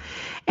time.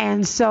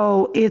 And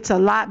so it's a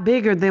lot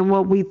bigger than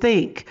what we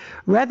think.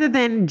 Rather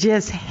than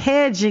just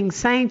hedging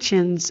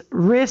sanctions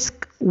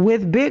risk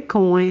with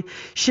Bitcoin,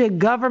 should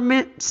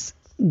governments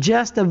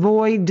just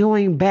avoid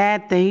doing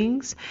bad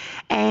things?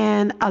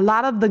 And a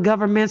lot of the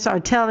governments are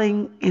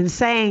telling and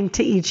saying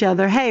to each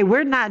other, hey,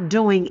 we're not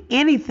doing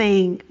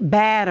anything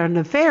bad or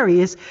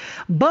nefarious,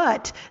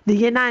 but the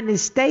United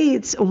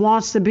States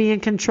wants to be in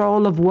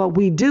control of what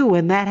we do.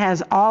 And that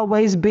has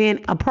always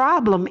been a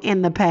problem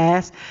in the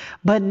past.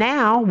 But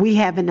now we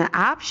have an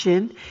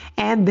option,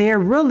 and they're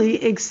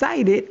really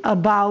excited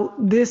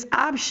about this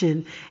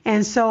option.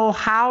 And so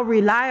how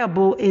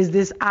reliable is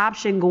this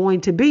option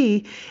going to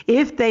be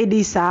if they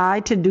decide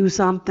to do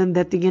something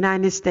that the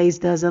United States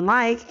doesn't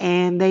like,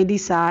 and they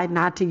decide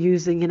not to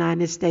use the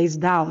United States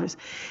dollars?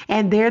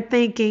 And they're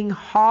thinking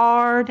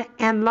hard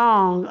and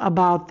long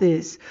about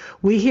this.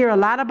 We hear a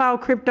lot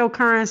about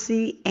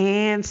cryptocurrency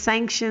and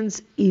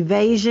sanctions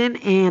evasion,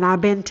 and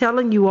I've been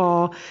telling you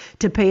all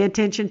to pay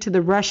attention to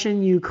the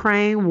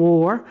Russian-Ukraine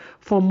war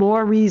for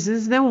more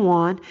reasons than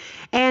one,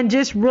 and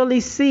just really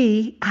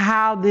see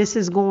how this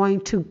is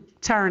going to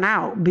turn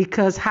out,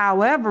 because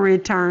however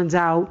it turns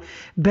out,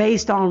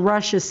 based on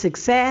Russia's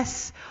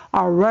success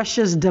or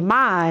Russia's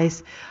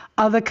demise,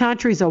 other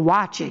countries are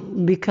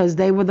watching, because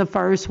they were the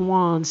first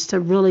ones to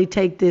really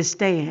take this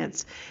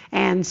stance.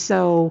 And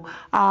so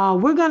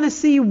we're going to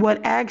see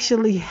what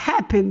actually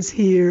happens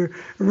here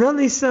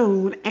really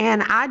soon.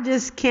 And I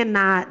just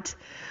cannot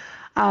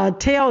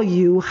tell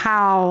you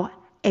how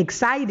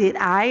excited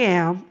I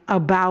am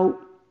about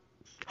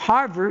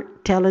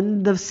Harvard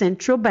telling the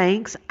central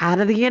banks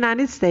out of the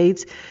United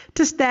States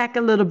to stack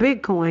a little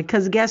Bitcoin.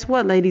 Because guess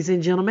what, ladies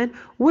and gentlemen?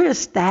 We're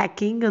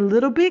stacking a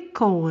little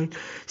Bitcoin.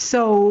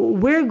 So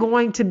we're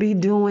going to be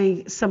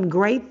doing some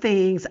great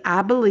things,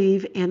 I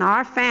believe, in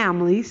our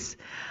families,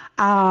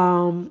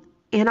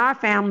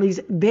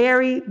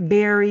 very,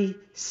 very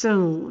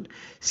soon.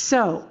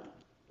 So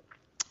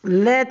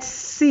let's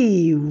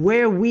see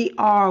where we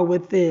are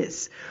with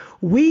this.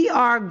 We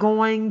are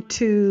going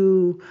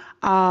to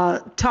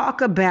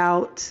talk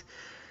about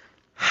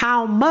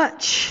how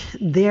much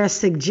they're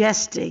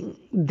suggesting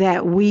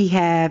that we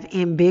have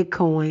in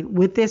Bitcoin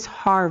with this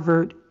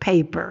Harvard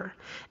paper.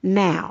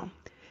 Now,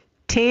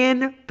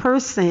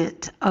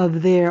 10%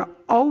 of their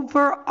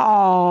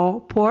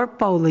overall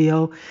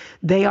portfolio,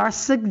 they are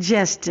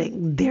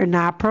suggesting. They're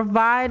not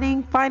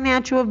providing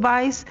financial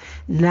advice,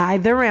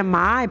 neither am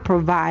I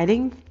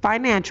providing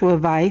financial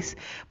advice,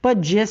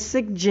 but just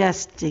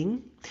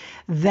suggesting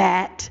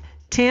that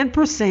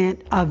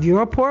 10% of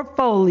your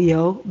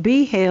portfolio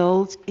be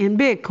held in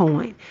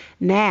Bitcoin.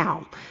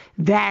 Now,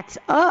 That's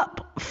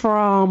up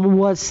from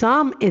what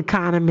some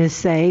economists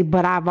say,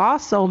 but I've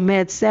also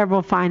met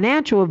several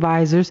financial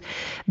advisors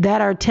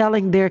that are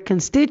telling their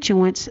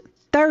constituents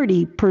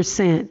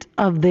 30%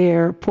 of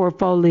their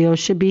portfolio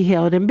should be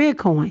held in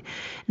Bitcoin.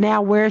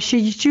 Now, where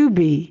should you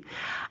be?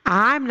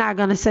 I'm not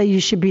going to say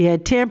you should be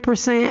at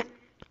 10%.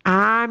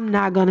 I'm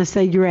not going to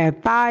say you're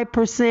at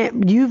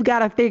 5%. You've got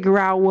to figure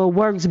out what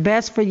works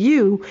best for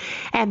you.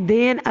 And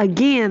then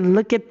again,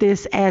 look at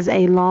this as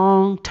a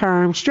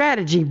long-term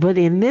strategy. But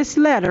in this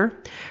letter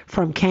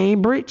from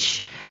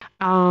Cambridge,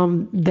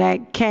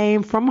 that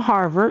came from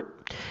Harvard,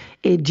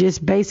 it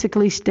just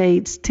basically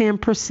states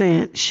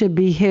 10% should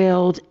be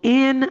held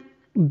in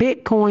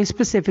Bitcoin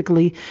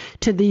specifically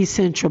to these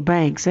central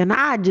banks. And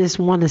I just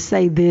want to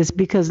say this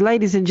because,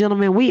 ladies and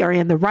gentlemen, we are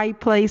in the right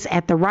place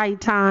at the right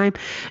time,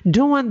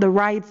 doing the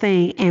right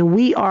thing, and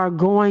we are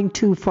going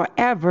to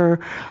forever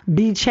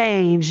be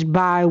changed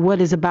by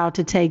what is about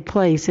to take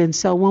place. And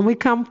so when we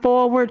come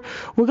forward,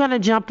 we're going to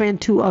jump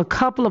into a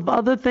couple of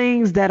other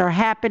things that are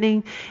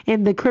happening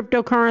in the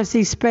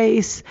cryptocurrency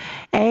space.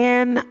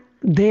 And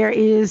there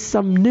is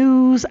some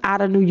news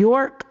out of New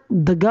York.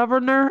 The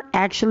governor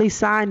actually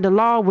signed a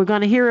law. We're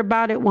going to hear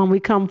about it when we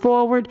come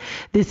forward.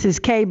 This is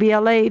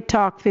KBLA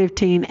Talk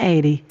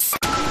 1580.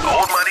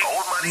 Old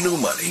money, new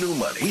money, new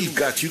money. We've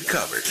got you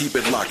covered. Keep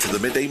it locked to the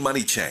Midday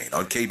Money Chain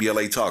on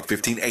KBLA Talk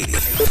 1580.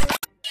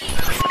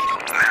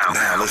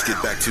 Now let's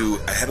get back to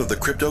Ahead of the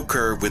Crypto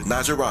Curve with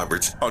Naja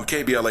Roberts on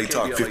KBLA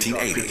Talk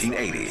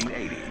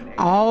 1580.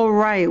 All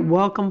right.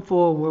 Welcome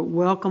forward.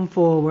 Welcome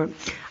forward.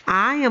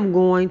 I am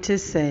going to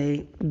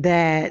say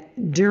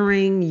that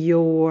during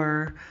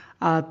your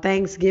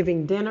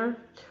Thanksgiving dinner,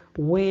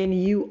 when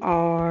you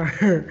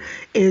are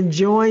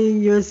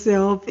enjoying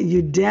yourself,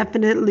 you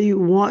definitely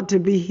want to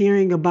be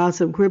hearing about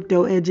some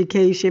crypto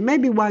education,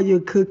 maybe while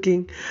you're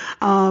cooking.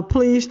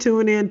 Please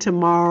tune in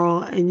tomorrow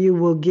and you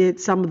will get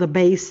some of the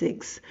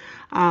basics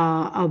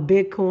of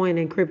Bitcoin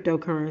and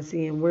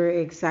cryptocurrency, and we're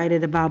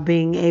excited about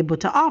being able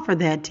to offer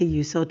that to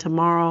you. So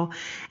tomorrow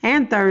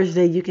and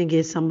Thursday, you can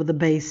get some of the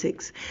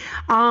basics.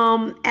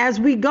 As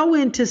we go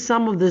into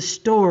some of the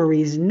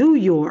stories, New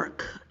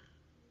York,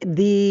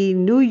 the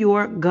New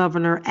York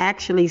governor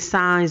actually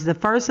signs the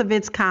first of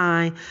its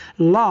kind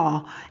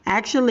law,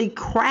 actually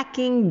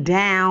cracking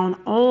down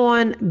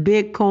on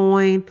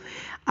Bitcoin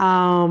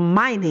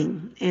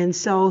mining. And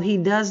so he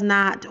does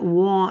not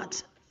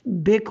want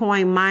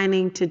Bitcoin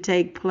mining to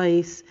take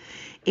place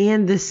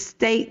in the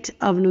state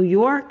of New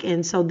York.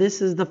 And so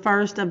this is the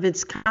first of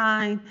its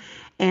kind,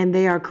 and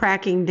they are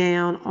cracking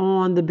down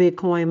on the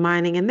Bitcoin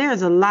mining. And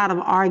there's a lot of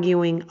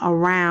arguing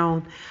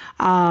around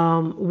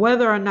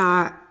whether or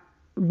not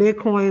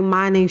Bitcoin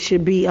mining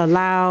should be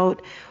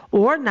allowed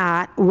or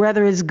not,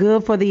 whether it's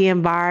good for the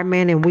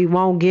environment, and we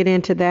won't get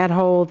into that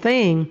whole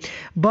thing.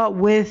 But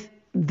with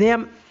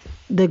them,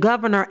 the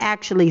governor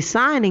actually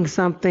signing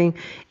something,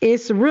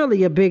 it's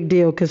really a big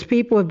deal because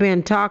people have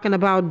been talking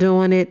about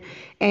doing it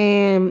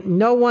and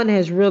no one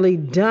has really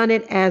done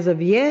it as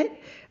of yet.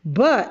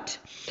 But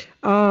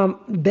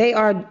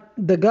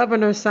the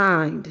governor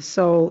signed,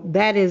 so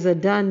that is a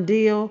done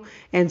deal.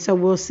 And so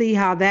we'll see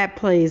how that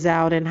plays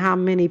out and how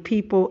many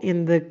people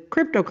in the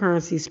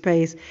cryptocurrency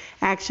space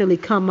actually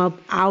come up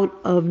out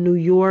of New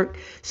York,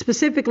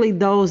 specifically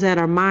those that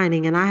are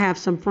mining. And I have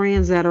some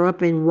friends that are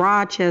up in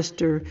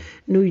Rochester,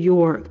 New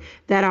York,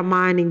 that are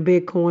mining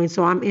Bitcoin.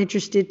 So I'm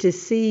interested to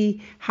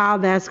see how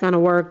that's going to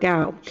work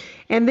out.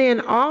 And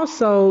then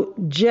also,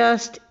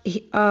 just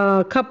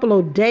a couple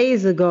of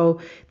days ago,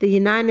 the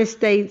United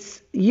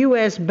States,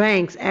 U.S.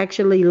 banks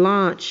actually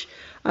launched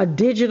a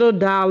digital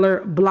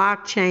dollar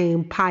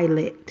blockchain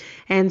pilot.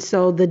 And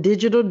so the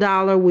digital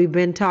dollar, we've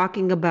been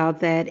talking about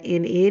that,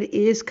 and it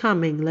is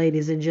coming,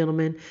 ladies and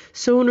gentlemen,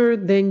 sooner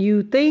than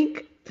you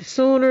think,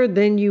 sooner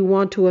than you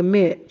want to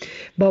admit.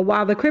 But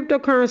while the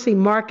cryptocurrency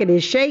market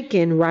is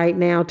shaken right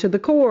now to the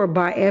core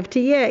by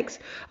FTX,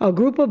 a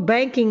group of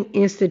banking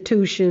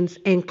institutions,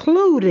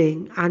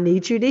 including, I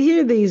need you to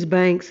hear these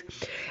banks,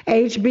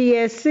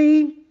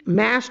 HSBC,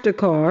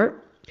 MasterCard,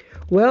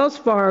 Wells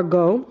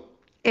Fargo,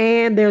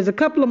 and there's a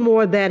couple of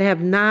more that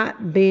have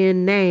not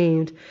been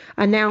named,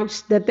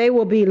 announced that they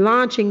will be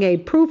launching a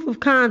proof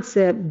of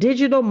concept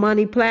digital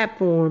money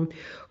platform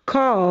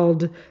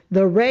called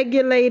the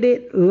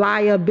Regulated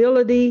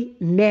Liability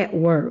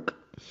Network.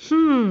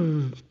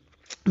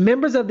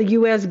 Members of the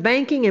U.S.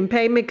 banking and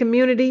payment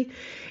community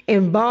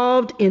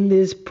involved in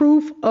this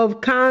proof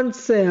of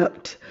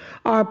concept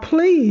are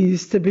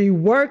pleased to be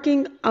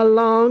working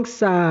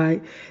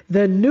alongside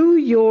the New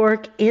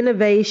York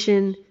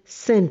Innovation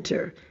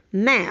Center.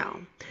 Now,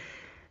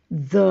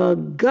 the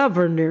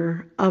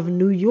governor of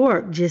New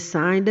York just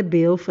signed a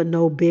bill for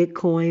no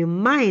Bitcoin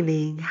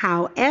mining.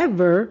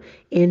 However,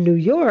 in New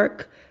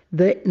York,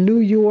 the New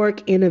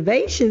York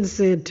Innovation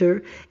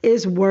Center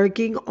is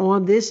working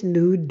on this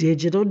new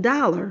digital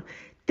dollar.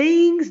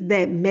 Things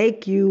that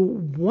make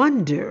you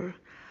wonder,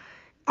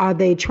 are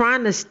they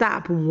trying to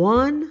stop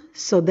one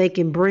so they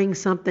can bring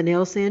something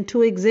else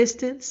into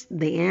existence?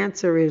 The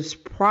answer is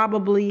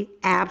probably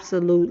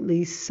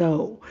absolutely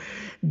so.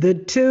 The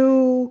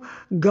two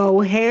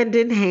go hand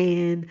in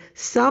hand.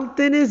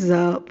 Something is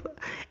up,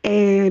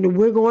 and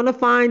we're going to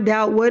find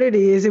out what it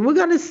is, and we're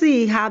going to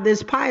see how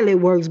this pilot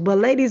works. But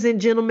ladies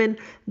and gentlemen,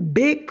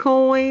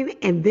 Bitcoin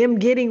and them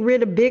getting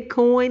rid of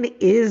Bitcoin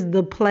is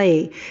the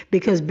play,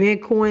 because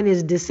Bitcoin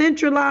is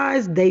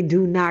decentralized. They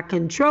do not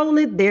control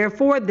it.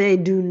 Therefore, they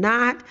do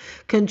not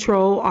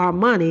control our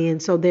money.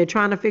 And so they're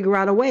trying to figure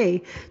out a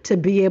way to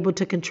be able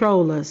to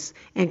control us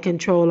and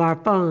control our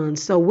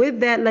funds. So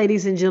with that,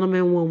 ladies and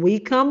gentlemen, when we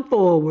come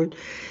forward,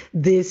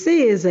 this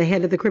is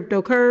Ahead of the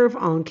Crypto Curve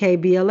on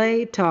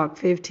KBLA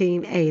Talk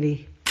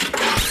 1580.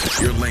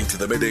 You're linked to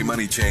the Midday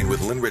Money Chain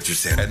with Lynn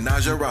Richardson and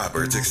Naja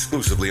Roberts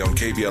exclusively on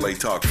KBLA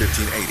Talk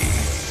 1580.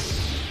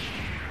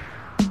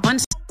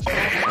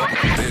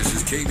 This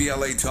is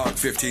KBLA Talk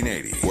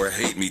 1580, where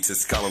hate meets a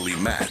scholarly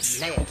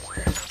match.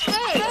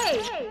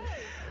 Hey.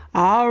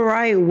 All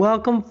right,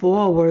 welcome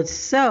forward.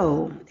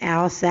 So,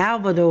 El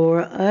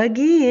Salvador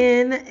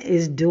again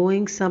is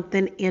doing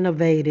something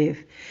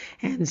innovative.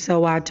 And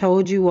so I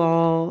told you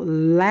all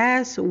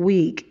last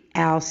week,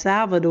 El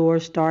Salvador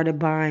started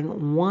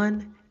buying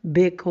one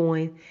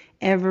Bitcoin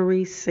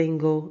every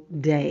single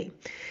day.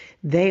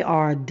 They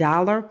are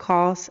dollar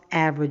cost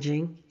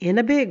averaging in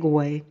a big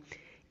way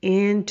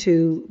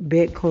into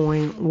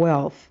Bitcoin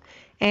wealth.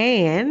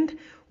 And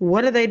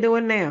what are they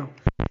doing now?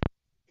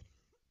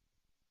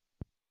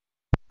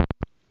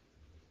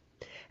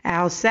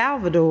 El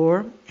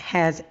Salvador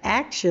has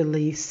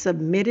actually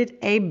submitted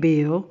a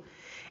bill,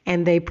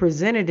 and they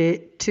presented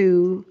it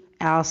to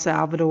El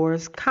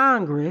Salvador's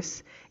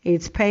Congress.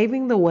 It's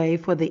paving the way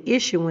for the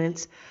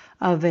issuance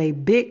of a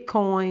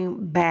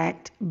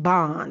Bitcoin-backed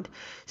bond.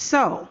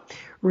 So,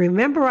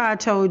 remember I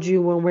told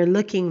you when we're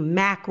looking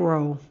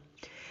macro,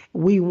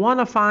 we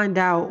want to find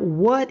out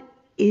what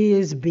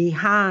is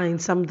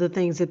behind some of the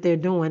things that they're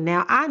doing.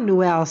 Now, I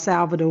knew El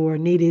Salvador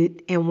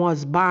needed and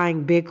was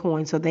buying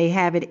Bitcoin, so they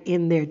have it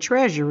in their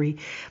treasury,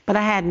 but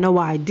I had no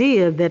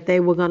idea that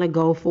they were going to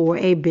go for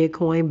a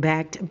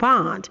Bitcoin-backed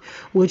bond,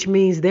 which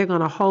means they're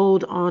going to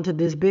hold on to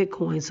this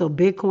Bitcoin. So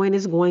Bitcoin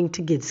is going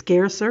to get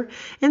scarcer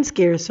and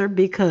scarcer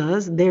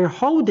because they're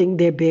holding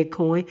their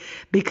Bitcoin,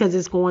 because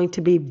it's going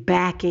to be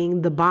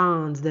backing the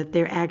bonds that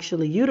they're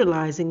actually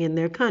utilizing in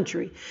their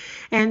country.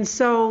 And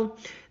so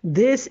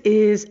this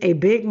is a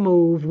big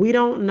move. We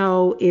don't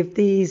know if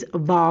these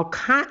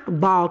volcano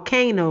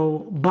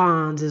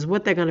bonds is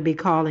what they're going to be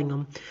calling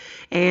them.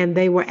 And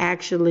they were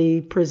actually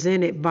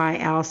presented by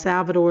El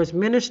Salvador's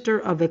Minister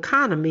of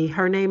Economy.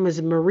 Her name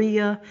is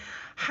Maria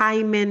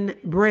Hyman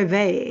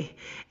Breve.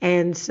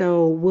 And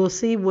so we'll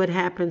see what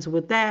happens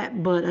with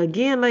that. But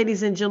again,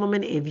 ladies and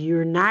gentlemen, if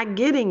you're not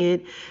getting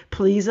it,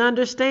 please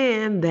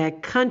understand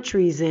that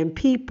countries and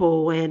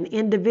people and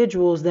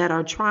individuals that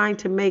are trying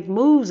to make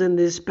moves in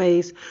this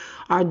space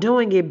are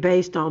doing it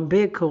based on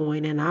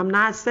Bitcoin. And I'm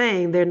not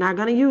saying they're not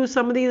going to use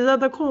some of these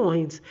other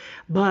coins,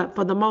 but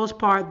for the most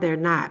part, they're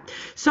not.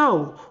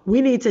 So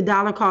we need to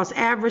dollar cost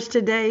average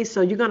today.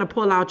 So you're going to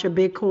pull out your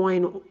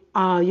Bitcoin,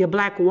 your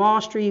Black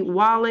Wall Street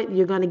wallet.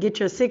 You're going to get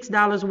your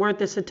 $6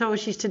 worth of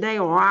Satoshis today,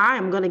 or I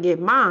am going to get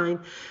my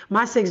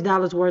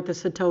 $6 worth of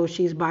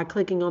Satoshis by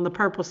clicking on the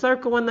purple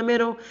circle in the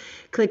middle,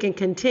 clicking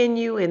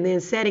continue, and then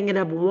setting it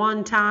up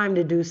one time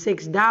to do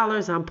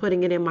 $6. I'm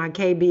putting it in my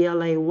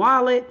KBLA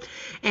wallet,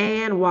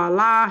 and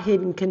voila,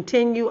 hitting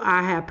continue.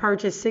 I have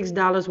purchased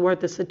 $6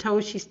 worth of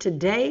Satoshis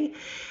today,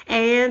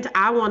 and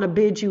I want to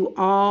bid you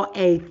all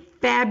a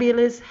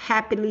fabulous,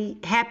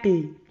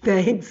 happy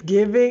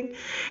Thanksgiving.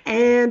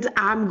 And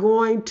I'm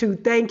going to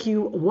thank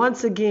you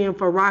once again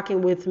for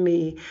rocking with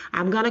me.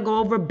 I'm going to go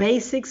over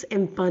basics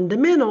and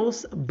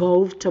fundamentals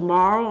both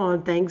tomorrow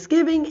on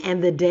Thanksgiving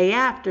and the day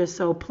after.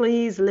 So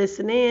please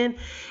listen in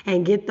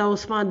and get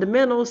those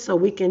fundamentals so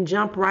we can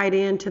jump right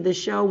into the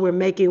show. We're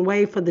making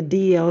way for the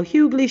DL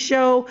Hughley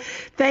Show.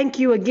 Thank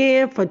you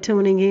again for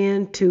tuning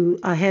in to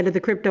Ahead of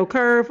the Crypto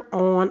Curve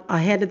on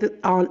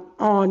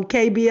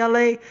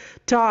KBLA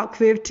Talk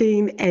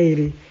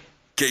 1580.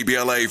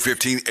 KBLA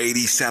 1580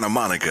 Santa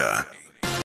Monica.